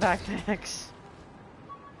lot of backpacks.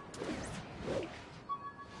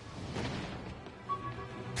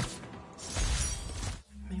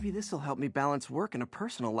 Maybe this'll help me balance work and a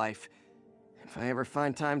personal life. If I ever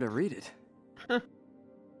find time to read it.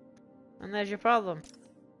 And there's your problem.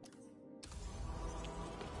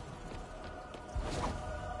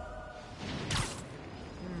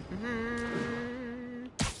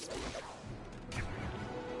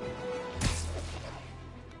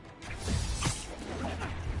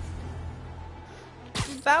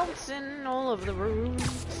 Bouncing all over the rooms.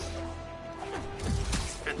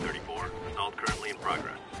 1034, assault currently in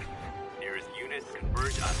progress. Nearest units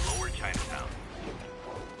converge on Lower Chinatown.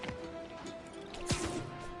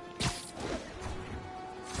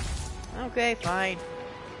 Okay, fine.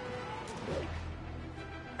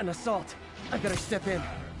 An assault. I better step in.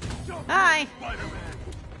 Hi!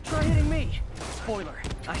 Try hitting me. Spoiler,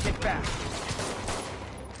 I hit back.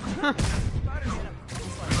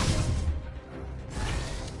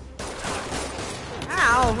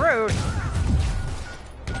 Ow, rude.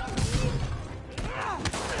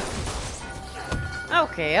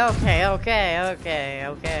 Okay.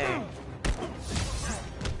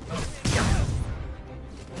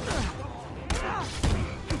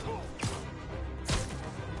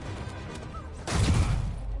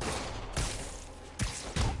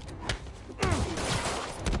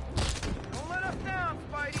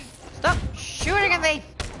 Stop shooting at me!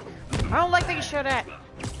 I don't like being shot at.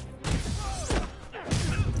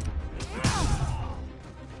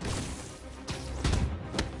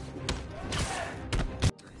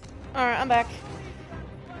 Alright, I'm back.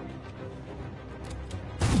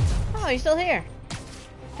 Oh, he's still here.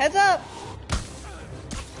 Heads up!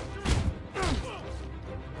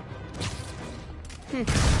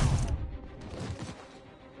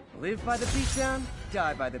 Live by the beatdown,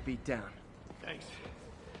 die by the beatdown. Thanks.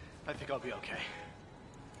 I think I'll be okay.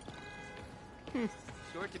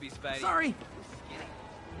 Short to be Spidey. Sorry.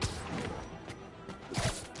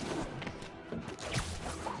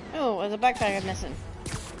 Oh, there's a backpack I'm missing.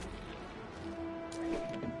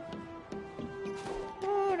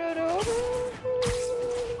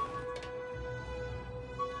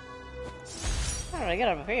 How did I get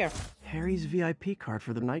over here? Harry's VIP card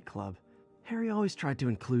for the nightclub. Harry always tried to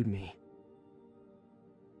include me.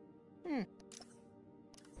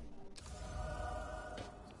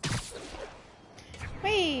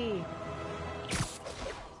 Whee!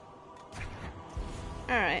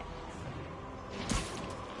 Alright.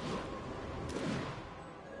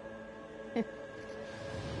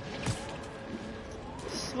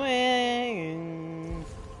 Swing.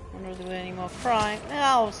 Wonder if there's any more crime.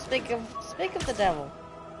 Oh, speak of the devil.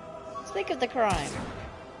 Speak of the crime.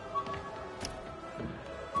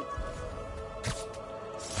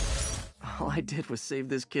 All I did was save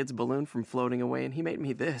this kid's balloon from floating away, and he made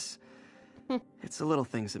me this. It's the little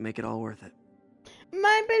things that make it all worth it.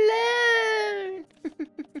 My balloon!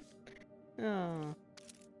 Oh.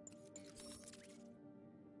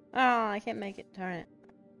 Oh, I can't make it. Darn it.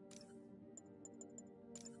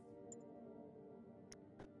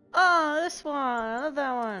 Oh, this one. I love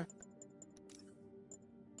that one.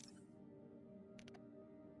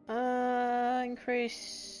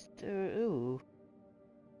 Increased. Ooh.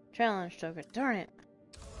 Challenge token. Darn it.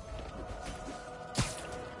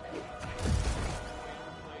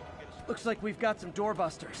 Looks like we've got some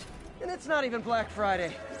doorbusters. And it's not even Black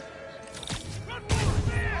Friday.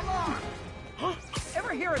 Huh?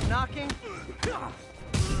 Ever hear it knocking?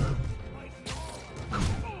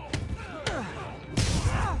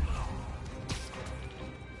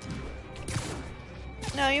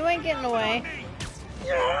 No, you ain't getting away.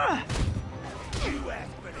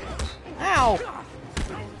 Ow!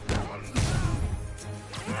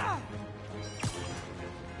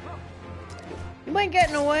 You ain't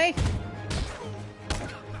getting away.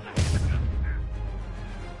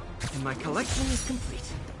 And my collection is complete.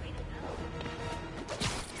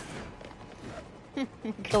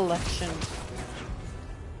 Collection.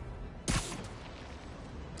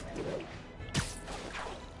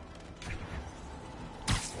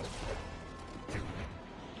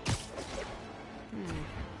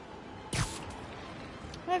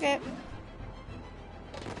 Okay.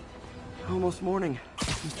 Almost morning.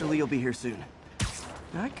 Mr. Lee will be here soon.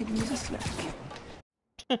 I could use a snack.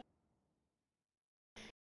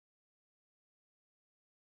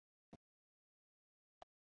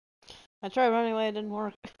 I tried running away, it didn't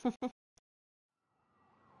work.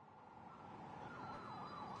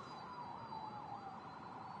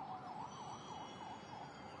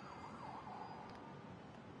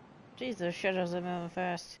 Jeez, those shadows are moving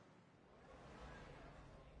fast.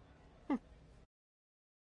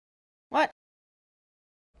 What?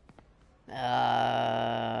 What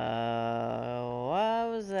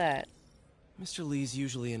was that? Mr. Lee's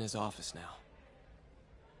usually in his office now.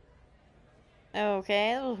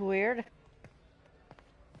 Okay, that was weird.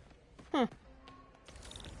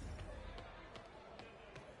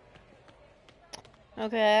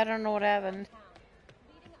 Okay, I don't know what happened.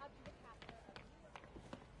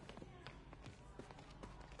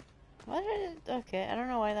 What did it... Okay, I don't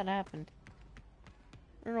know why that happened.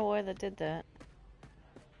 I don't know why that did that.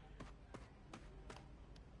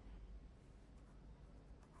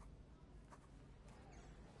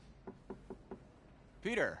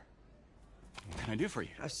 Peter, what can I do for you?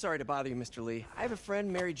 I'm sorry to bother you, Mr. Lee. I have a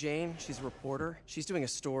friend, Mary Jane. She's a reporter. She's doing a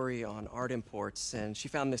story on art imports, and she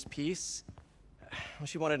found this piece. Well,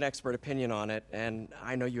 she wanted an expert opinion on it, and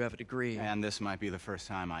I know you have a degree. And this might be the first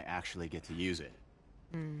time I actually get to use it.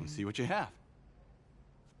 Let's see what you have.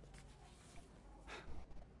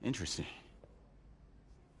 Interesting.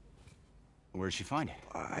 Where did she find it?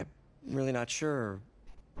 I'm really not sure.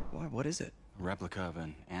 What is it? A replica of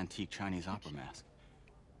an antique Chinese opera mask.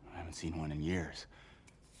 I haven't seen one in years.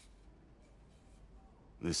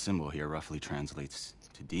 This symbol here roughly translates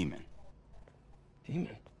to demon.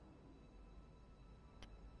 Demon?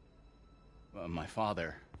 My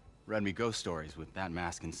father read me ghost stories with that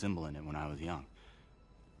mask and symbol in it when I was young.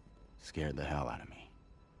 Scared the hell out of me.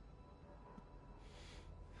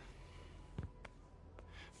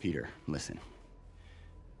 Peter, listen.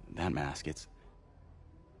 That mask, it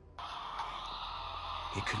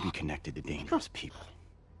could be connected to dangerous people.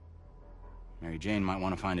 Mary Jane might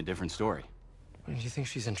want to find a different story. Do you think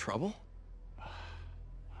she's in trouble?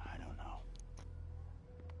 I don't know.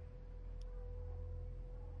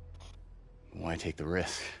 Why take the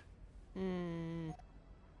risk?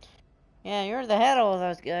 Yeah, you're the head of all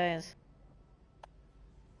those guys.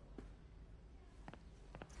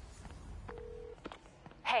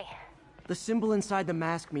 Hey. The symbol inside the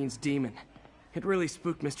mask means demon. It really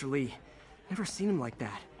spooked Mr. Lee. Never seen him like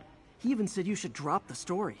that. He even said you should drop the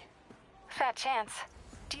story. Fat chance.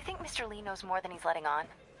 Do you think Mr. Lee knows more than he's letting on?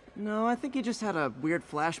 No, I think he just had a weird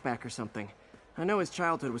flashback or something. I know his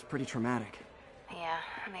childhood was pretty traumatic. Yeah,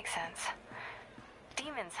 that makes sense.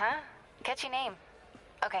 Demons, huh? Catchy name.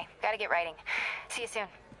 Okay, gotta get writing. See you soon.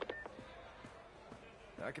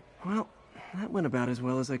 Well, that went about as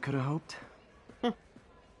well as I could have hoped.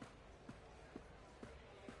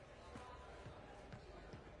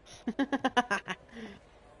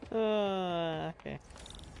 Okay.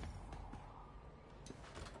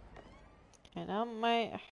 And now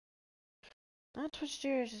that Twitch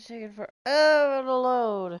Studios is taking forever to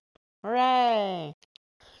load. Hooray!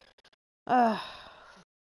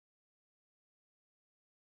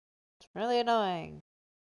 It's really annoying.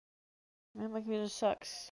 Man, my computer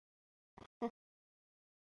sucks.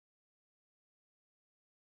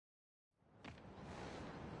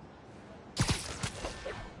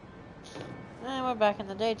 And we're back in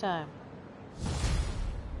the daytime.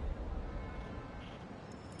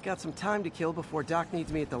 Got some time to kill before Doc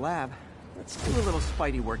needs me at the lab. Let's do a little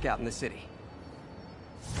Spidey workout in the city.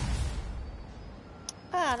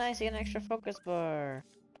 Ah, nice, you get an extra focus bar.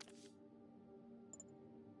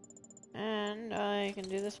 And I can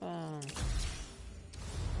do this one.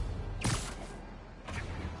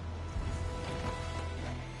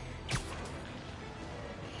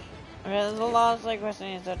 Okay, there's a lot of side quests I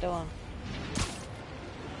need to start doing.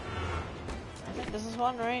 I think this is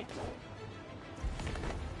one, right?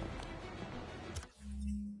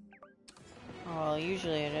 Oh, well,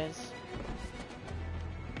 usually it is.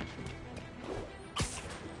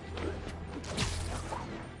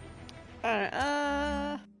 Alright,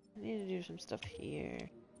 I need to do some stuff here.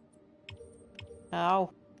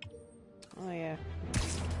 Ow. Oh, yeah.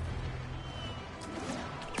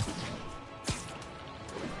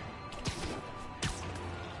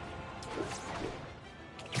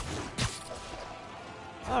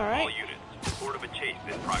 Alright. All units, report of a chase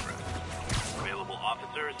in progress. Available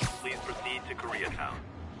officers, please proceed to Koreatown.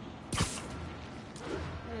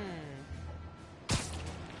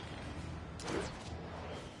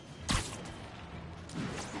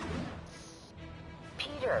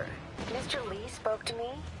 Peter, Mr. Lee spoke to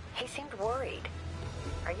me. He seemed worried.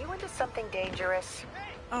 Are you into something dangerous?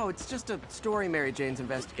 Oh, it's just a story Mary Jane's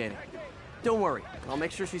investigating. Don't worry, I'll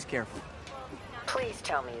make sure she's careful. Please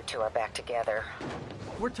tell me you two are back together.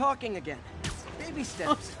 We're talking again. Baby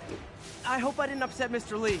steps. I hope I didn't upset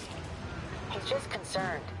Mr. Lee. He's just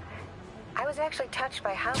concerned. I was actually touched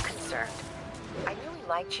by how concerned. I knew he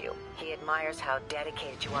liked you. He admires how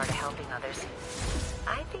dedicated you are to helping others.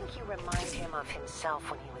 I think you remind him of himself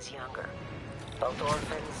when he was younger. Both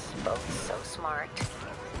orphans, both so smart.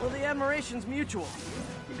 Well, the admiration's mutual.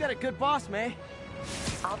 You've got a good boss, May.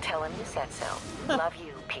 I'll tell him you said so. Love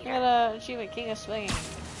you, Peter. I got achievement King of Swinging.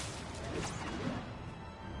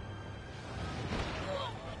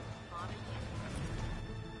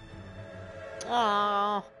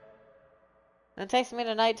 Aww. It takes me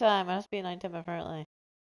to nighttime. It must be nighttime apparently.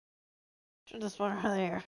 Should have sworn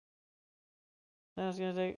earlier. I was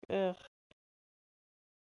gonna take. Ugh.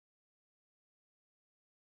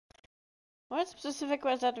 What specific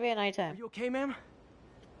was that to be at nighttime? Are you okay, ma'am?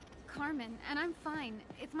 Carmen, and I'm fine.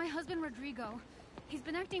 It's my husband Rodrigo. He's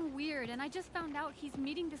been acting weird, and I just found out he's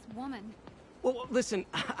meeting this woman. Well, listen,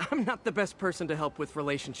 I'm not the best person to help with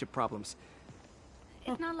relationship problems.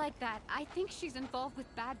 It's not like that. I think she's involved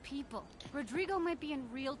with bad people. Rodrigo might be in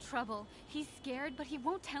real trouble. He's scared, but he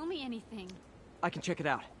won't tell me anything. I can check it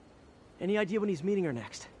out. Any idea when he's meeting her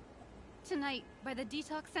next? Tonight, by the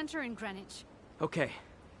detox center in Greenwich. Okay.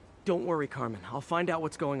 Don't worry, Carmen. I'll find out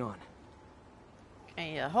what's going on.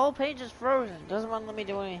 Okay, the whole page is frozen. Doesn't want to let me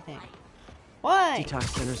do anything. Why? Detox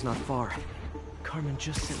center's not far. Carmen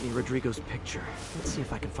just sent me Rodrigo's picture. Let's see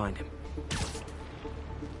if I can find him.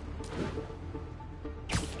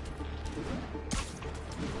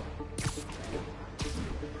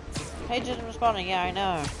 Page isn't responding. Yeah, I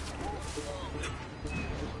know.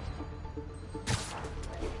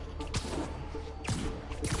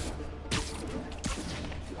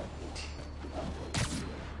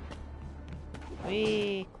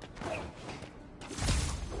 Wee.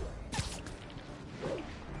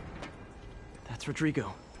 That's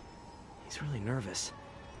Rodrigo. He's really nervous.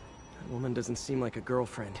 That woman doesn't seem like a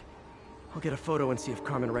girlfriend. I'll get a photo and see if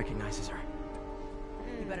Carmen recognizes her.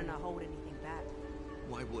 You better not hold anything back.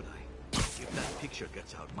 Why would I? If that picture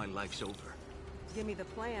gets out, my life's over. Give me the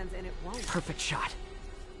plans and it won't. Perfect shot.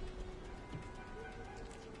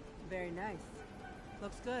 Very nice.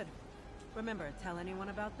 Looks good. Remember, tell anyone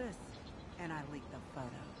about this. And I leaked the photo.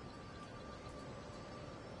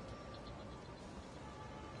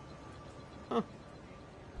 Huh.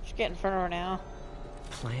 Just get in front of her now.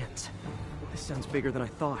 Plans. This sounds bigger than I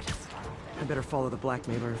thought. I better follow the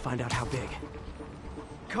blackmailer and find out how big.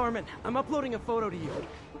 Carmen, I'm uploading a photo to you.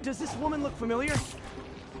 Does this woman look familiar?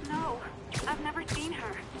 No, I've never seen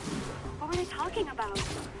her. What were they talking about?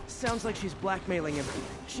 Sounds like she's blackmailing him.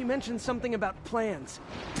 She mentioned something about plans.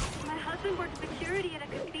 My husband works security at a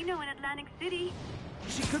casino in Atlantic City.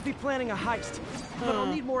 She could be planning a heist, but I'll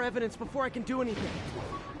need more evidence before I can do anything.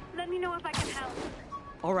 Let me know if I can help.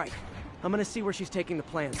 All right. I'm gonna see where she's taking the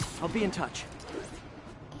plans. I'll be in touch.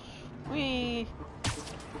 Wee.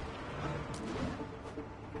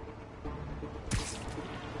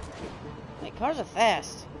 Hey, cars are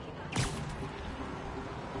fast.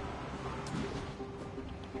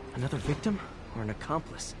 Another victim or an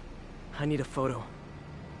accomplice? I need a photo.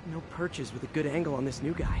 No perches with a good angle on this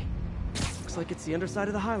new guy. Looks like it's the underside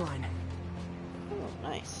of the High Line. Oh,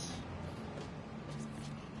 nice.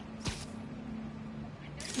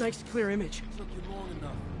 Nice clear image. Took you long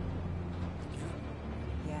enough.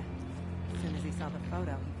 Yeah. As soon as he saw the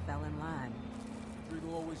photo, he fell in line.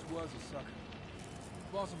 Rodrigo always was a sucker.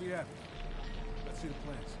 Boss will be happy. Let's see the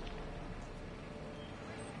plans.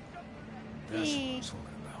 That's what I'm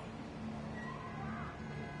talking about.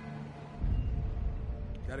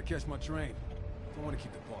 Gotta catch my train. Don't want to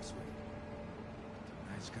keep the boss waiting.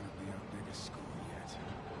 Tonight's gonna be our biggest score yet.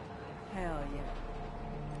 Hell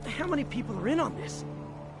yeah. How many people are in on this?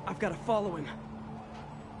 I've got to follow him.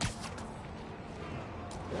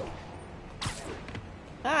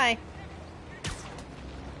 Hi.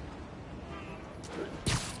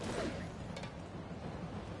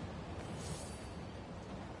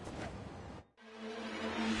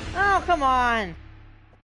 Oh, come on.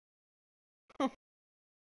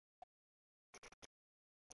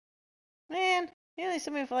 Man, he only saw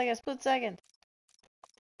me for like a split second.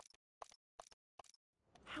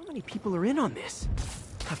 How many people are in on this?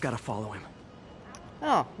 I've got to follow him.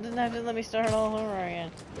 Oh, didn't have to let me start all over again.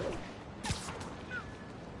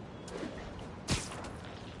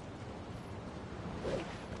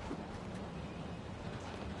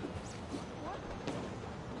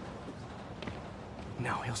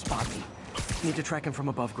 No, he'll spot me. Need to track him from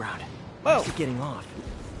above ground. Whoa. Where's he getting off?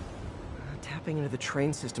 Tapping into the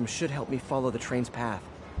train system should help me follow the train's path.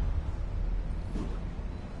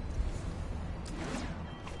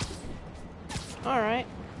 Alright.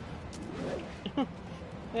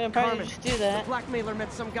 Yeah, probably Carmen, just do that. The blackmailer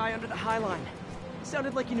met some guy under the High Line.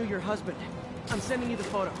 Sounded like he knew your husband. I'm sending you the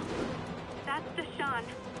photo. That's Deshawn,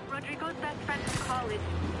 Rodrigo's best friend from college.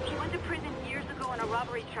 He went to prison years ago on a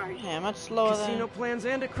robbery charge. Yeah, much slower than... Casino plans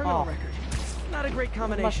and a criminal record. Not a great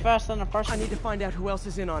combination. Much faster than a person. I need to find out who else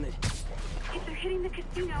is in on it. If they're hitting the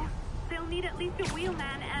casino, they'll need at least a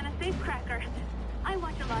wheelman and a safecracker. I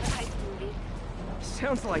watch a lot of heist movies.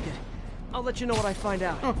 Sounds like it. I'll let you know what I find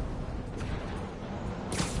out. Oh.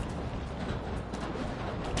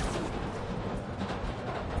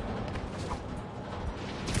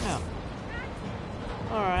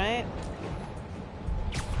 Alright.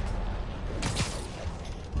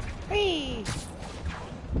 Whee!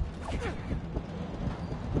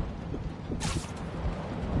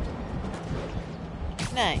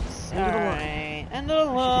 Nice. Alright. End of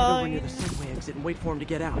the line. I should go over near the subway exit and wait for him to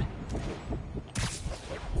get out.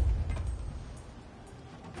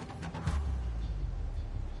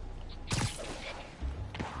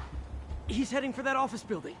 He's heading for that office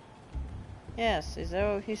building. Yes, he's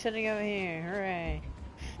sitting over here. Hooray.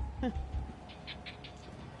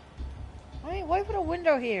 Wait, why put a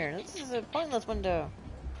window here? This is a pointless window.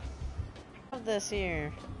 Of this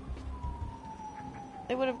here.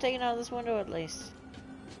 They would have taken out this window at least.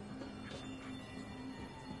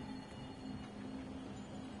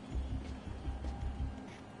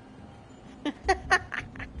 I'll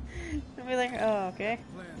be like, oh, okay.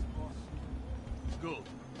 Plans, boss. Good.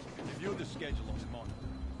 Review the schedule on the monitor.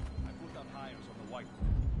 I put out hires on the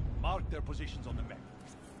whiteboard. Mark their positions on the map.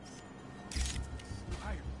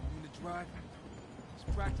 Hire, want me to drive?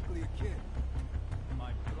 He's practically a kid.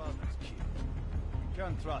 My brother's kid. You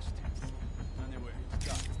can't trust him. Anyway, it's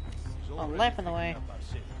done. He's already lamp in the way. picking up our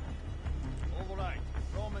city. All right,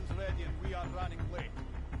 Roman's ready and we are running late.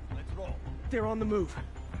 Let's roll. They're on the move.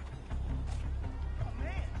 Oh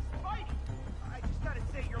man, Spidey! I just gotta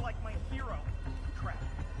say, you're like my hero. Crap.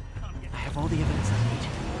 I have all the evidence I need.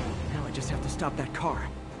 Now I just have to stop that car.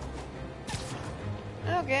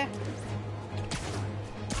 Okay.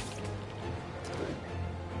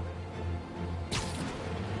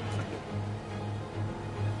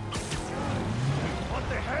 What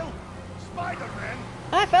the hell? Spider-Man!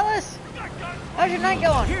 Hi, fellas! How's your night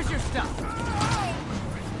going? Here's your stuff.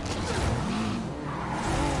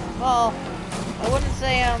 Well, I wouldn't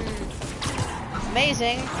say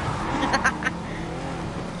amazing.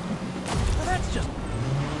 Well, that's just...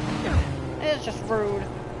 It's just rude.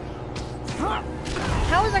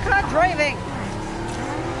 How is the car driving?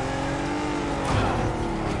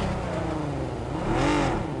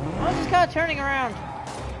 How is this car turning around?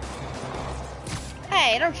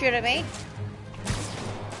 Hey, don't shoot at me.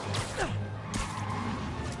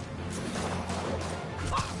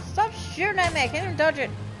 Stop shooting at me, I can't even dodge it.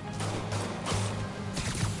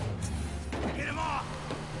 Get him off!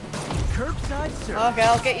 Curbside service. Okay,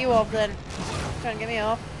 I'll get you off then. Trying to get me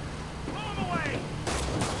off. Pull him away!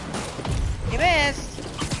 You missed.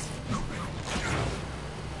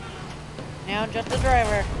 Now just the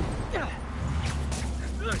driver.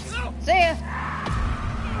 See ya.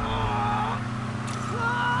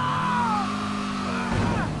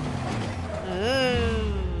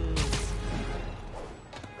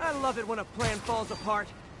 I love it when a plan falls apart.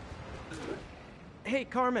 Hey,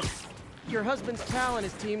 Carmen. Your husband's pal and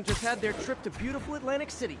his team just had their trip to beautiful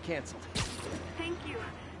Atlantic City canceled. Thank you.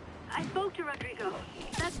 I spoke to Rodrigo.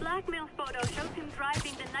 That blackmail photo shows him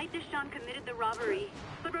driving the night Deshawn committed the robbery.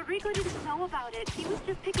 But Rodrigo didn't know about it. He was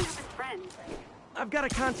just picking up his friend. I've got a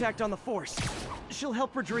contact on the force. She'll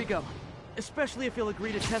help Rodrigo, especially if he'll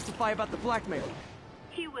agree to testify about the blackmail.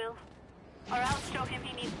 He will. Or I'll show him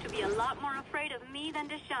he needs to be a lot more afraid of me than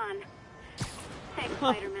Deshawn. Thanks,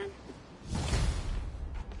 Spider-Man.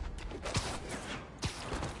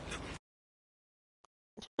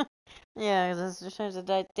 Yeah, because it's just turns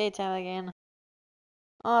to daytime again.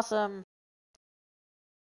 Awesome.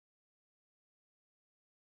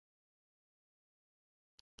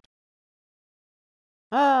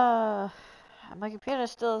 My computer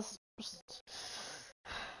still...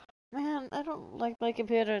 Man, I don't like my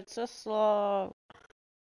computer. It's so slow.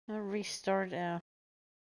 I'm gonna restart now.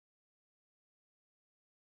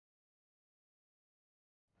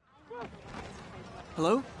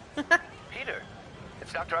 Hello? Peter,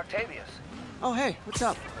 it's Dr. Octavius. Oh, hey, what's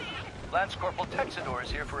up? Lance Corporal Texador is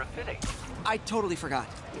here for a fitting. I totally forgot.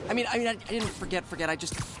 I didn't forget. I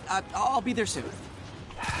just... I'll be there soon.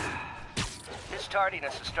 His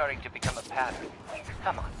tardiness is starting to become a pattern.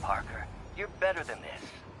 Come on, Parker. You're better than this.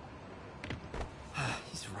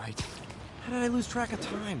 He's right. How did I lose track of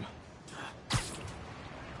time?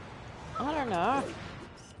 I don't know.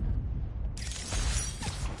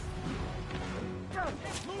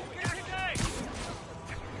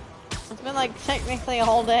 It's been like technically a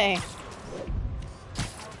whole day.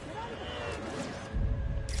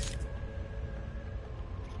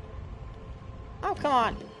 Oh, come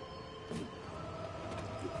on.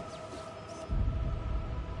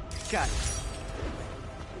 Got it.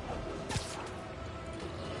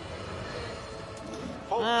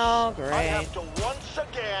 Folks, Oh, great. I have to once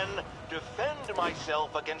again defend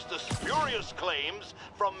myself against the spurious claims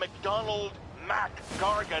from McDonald Mac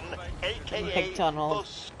Gargan, a.k.a. McDonald. the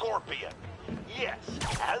Scorpion. Yes,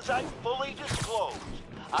 as I fully disclosed,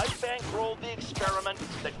 I bankrolled the experiment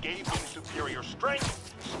that gave him superior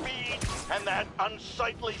strength, speed, and that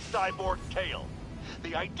unsightly cyborg tail.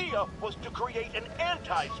 The idea was to create an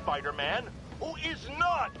anti-Spider-Man who is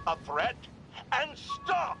not a threat and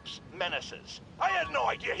stops menaces. I had no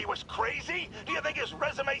idea he was crazy. Do you think his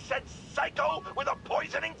resume said psycho with a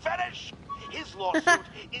poisoning fetish? His lawsuit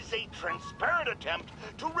is a transparent attempt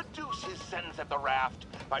to reduce his sentence at the raft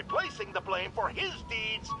by placing the blame for his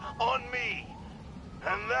deeds on me.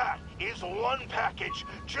 And that is one package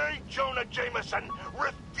J. Jonah Jameson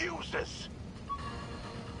refuses.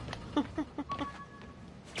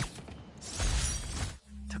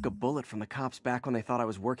 Took a bullet from the cops back when they thought I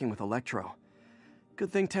was working with Electro.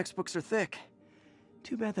 Good thing textbooks are thick.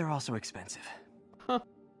 Too bad they're also expensive.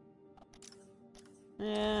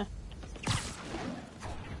 Yeah.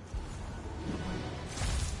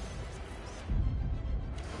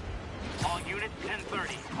 All units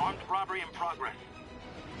 1030. Armed robbery in progress.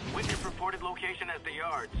 Witness reported location as the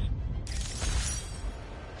yards.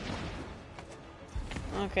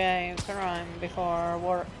 Okay, crime before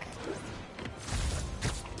work.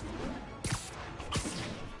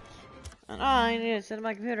 And I need to set up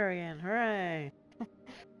my computer again. Hooray!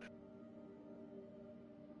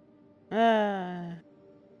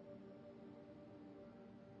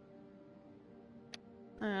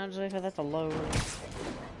 I'll just wait for that to load.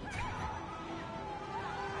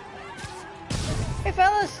 Hey,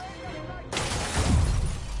 fellas!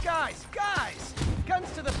 Guys!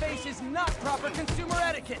 Guns to the face is not proper consumer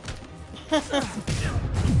etiquette!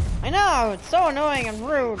 I know! It's so annoying and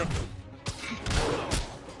rude!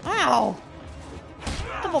 Ow!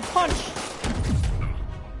 Double punch!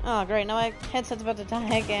 Oh, great. Now my headset's about to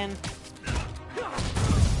die again.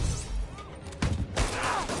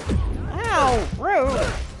 Ow!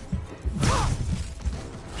 Rude!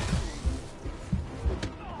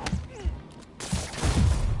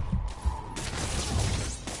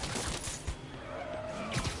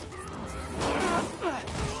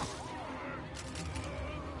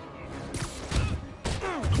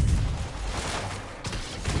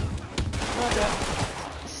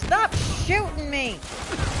 Stop shooting me!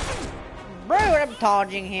 Rude, I'm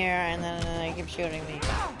dodging here and then they keep shooting me.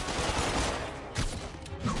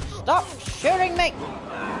 Stop shooting me!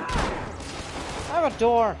 I have a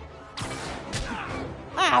door.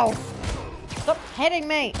 Ow! Stop hitting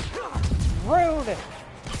me! Rude!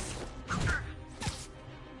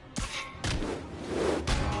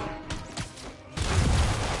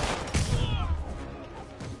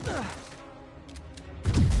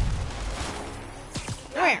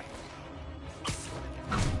 Come here!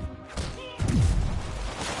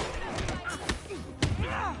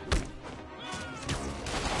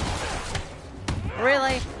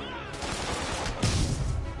 Really?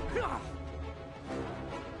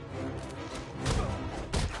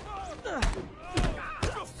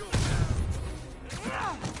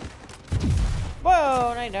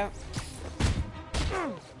 Whoa, no you don't.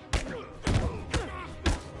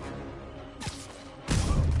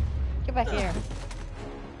 Get back here.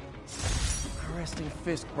 Arresting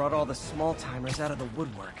Fisk brought all the small-timers out of the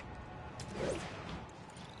woodwork.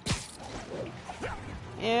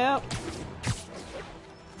 Yep.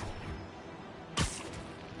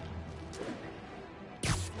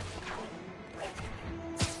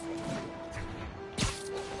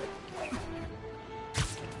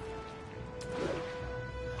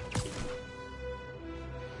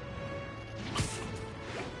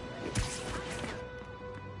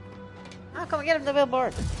 Oh, come and get him the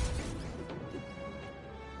billboard.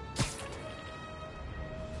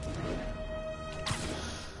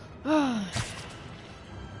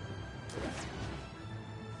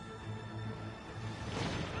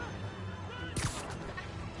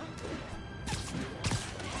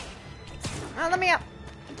 Oh, let me up.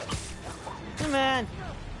 Come on.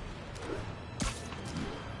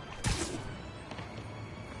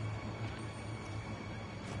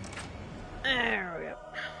 There we go.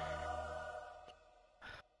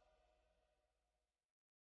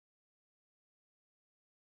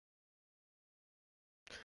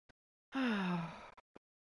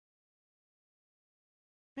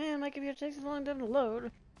 Man, my computer takes a long time to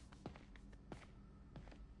load.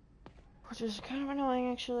 Which is kind of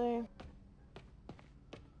annoying, actually.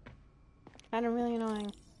 Kind of really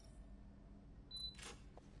annoying.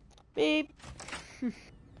 Beep.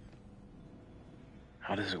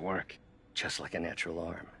 How does it work? Just like a natural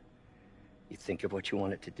arm. You think of what you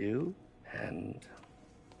want it to do, and...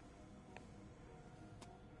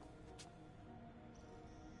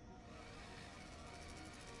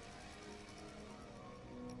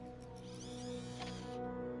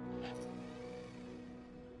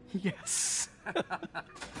 Yes.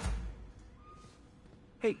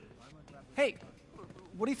 Hey,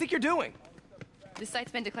 what do you think you're doing? This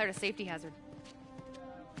site's been declared a safety hazard.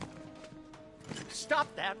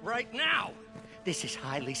 Stop that right now! This is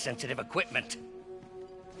highly sensitive equipment.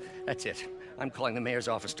 That's it. I'm calling the mayor's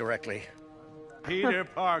office directly. Peter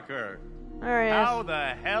Parker. There he is. How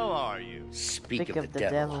the hell are you? Speak of the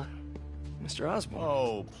devil. Mr. Osborn.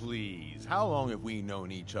 Oh, please. How long have we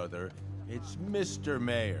known each other? It's Mr.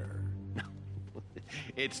 Mayor.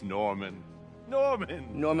 It's Norman.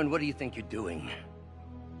 Norman, what do you think you're doing?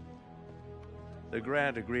 The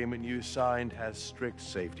grant agreement you signed has strict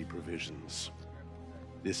safety provisions.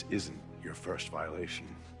 This isn't your first violation.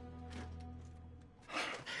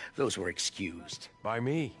 Those were excused. By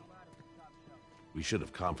me. We should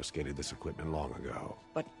have confiscated this equipment long ago.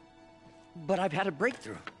 But I've had a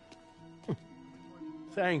breakthrough.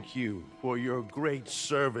 Thank you for your great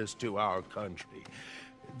service to our country.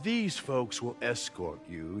 These folks will escort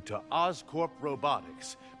you to Oscorp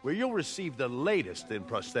Robotics, where you'll receive the latest in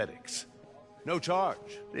prosthetics. No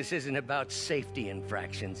charge. This isn't about safety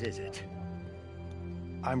infractions, is it?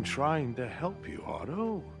 I'm trying to help you,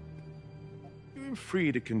 Otto. You're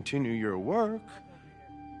free to continue your work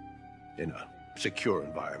in a secure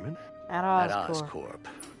environment. At Oscorp.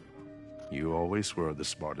 You always were the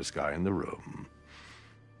smartest guy in the room.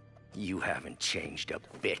 You haven't changed a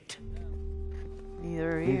bit.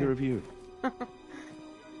 Neither of you.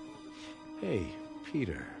 Hey,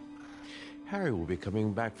 Peter. Harry will be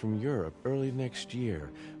coming back from Europe early next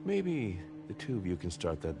year. Maybe the two of you can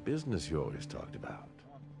start that business you always talked about.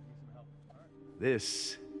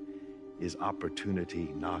 This is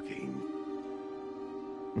opportunity knocking.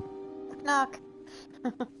 Knock.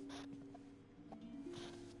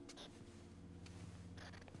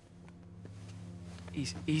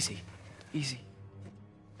 Easy.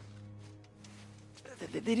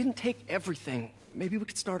 They didn't take everything. Maybe we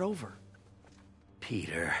could start over.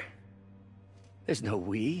 Peter, there's no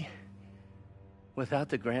we. Without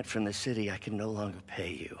the grant from the city, I can no longer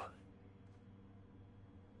pay you.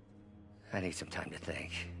 I need some time to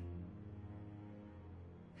think.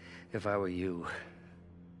 If I were you,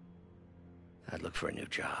 I'd look for a new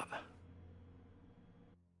job.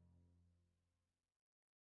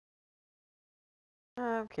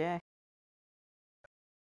 Okay.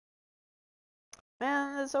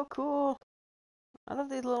 Man, that's so cool. I love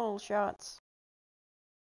these little shots.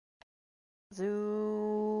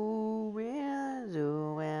 Zoom in,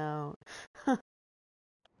 zoom out.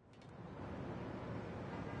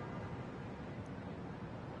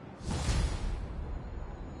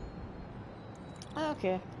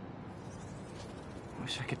 Okay.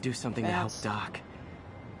 Wish I could do something Bounce. to help Doc.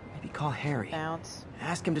 Maybe call Harry. Bounce.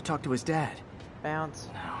 Ask him to talk to his dad. Bounce.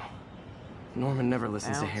 No. Norman never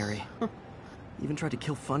listens to Harry. Even tried to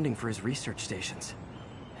kill funding for his research stations.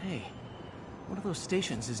 Hey, one of those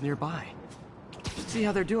stations is nearby. See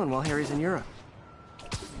how they're doing while Harry's in Europe.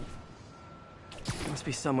 There must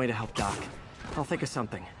be some way to help Doc. I'll think of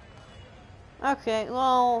something. Okay,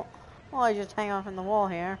 well, I just hang off in the wall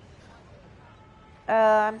here.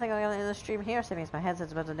 I'm thinking I'm gonna end the stream here, so it means my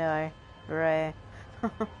headset's about to die. Hooray.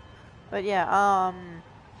 But yeah,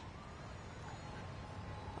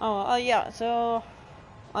 Oh, yeah, so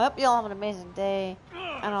I hope y'all have an amazing day,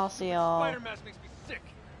 and I'll see y'all. Spider mask makes me sick.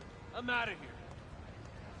 I'm out of here.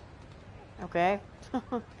 Okay.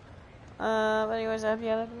 But anyways, I hope you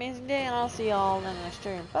have an amazing day, and I'll see y'all in the next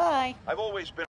stream. Bye! I've always been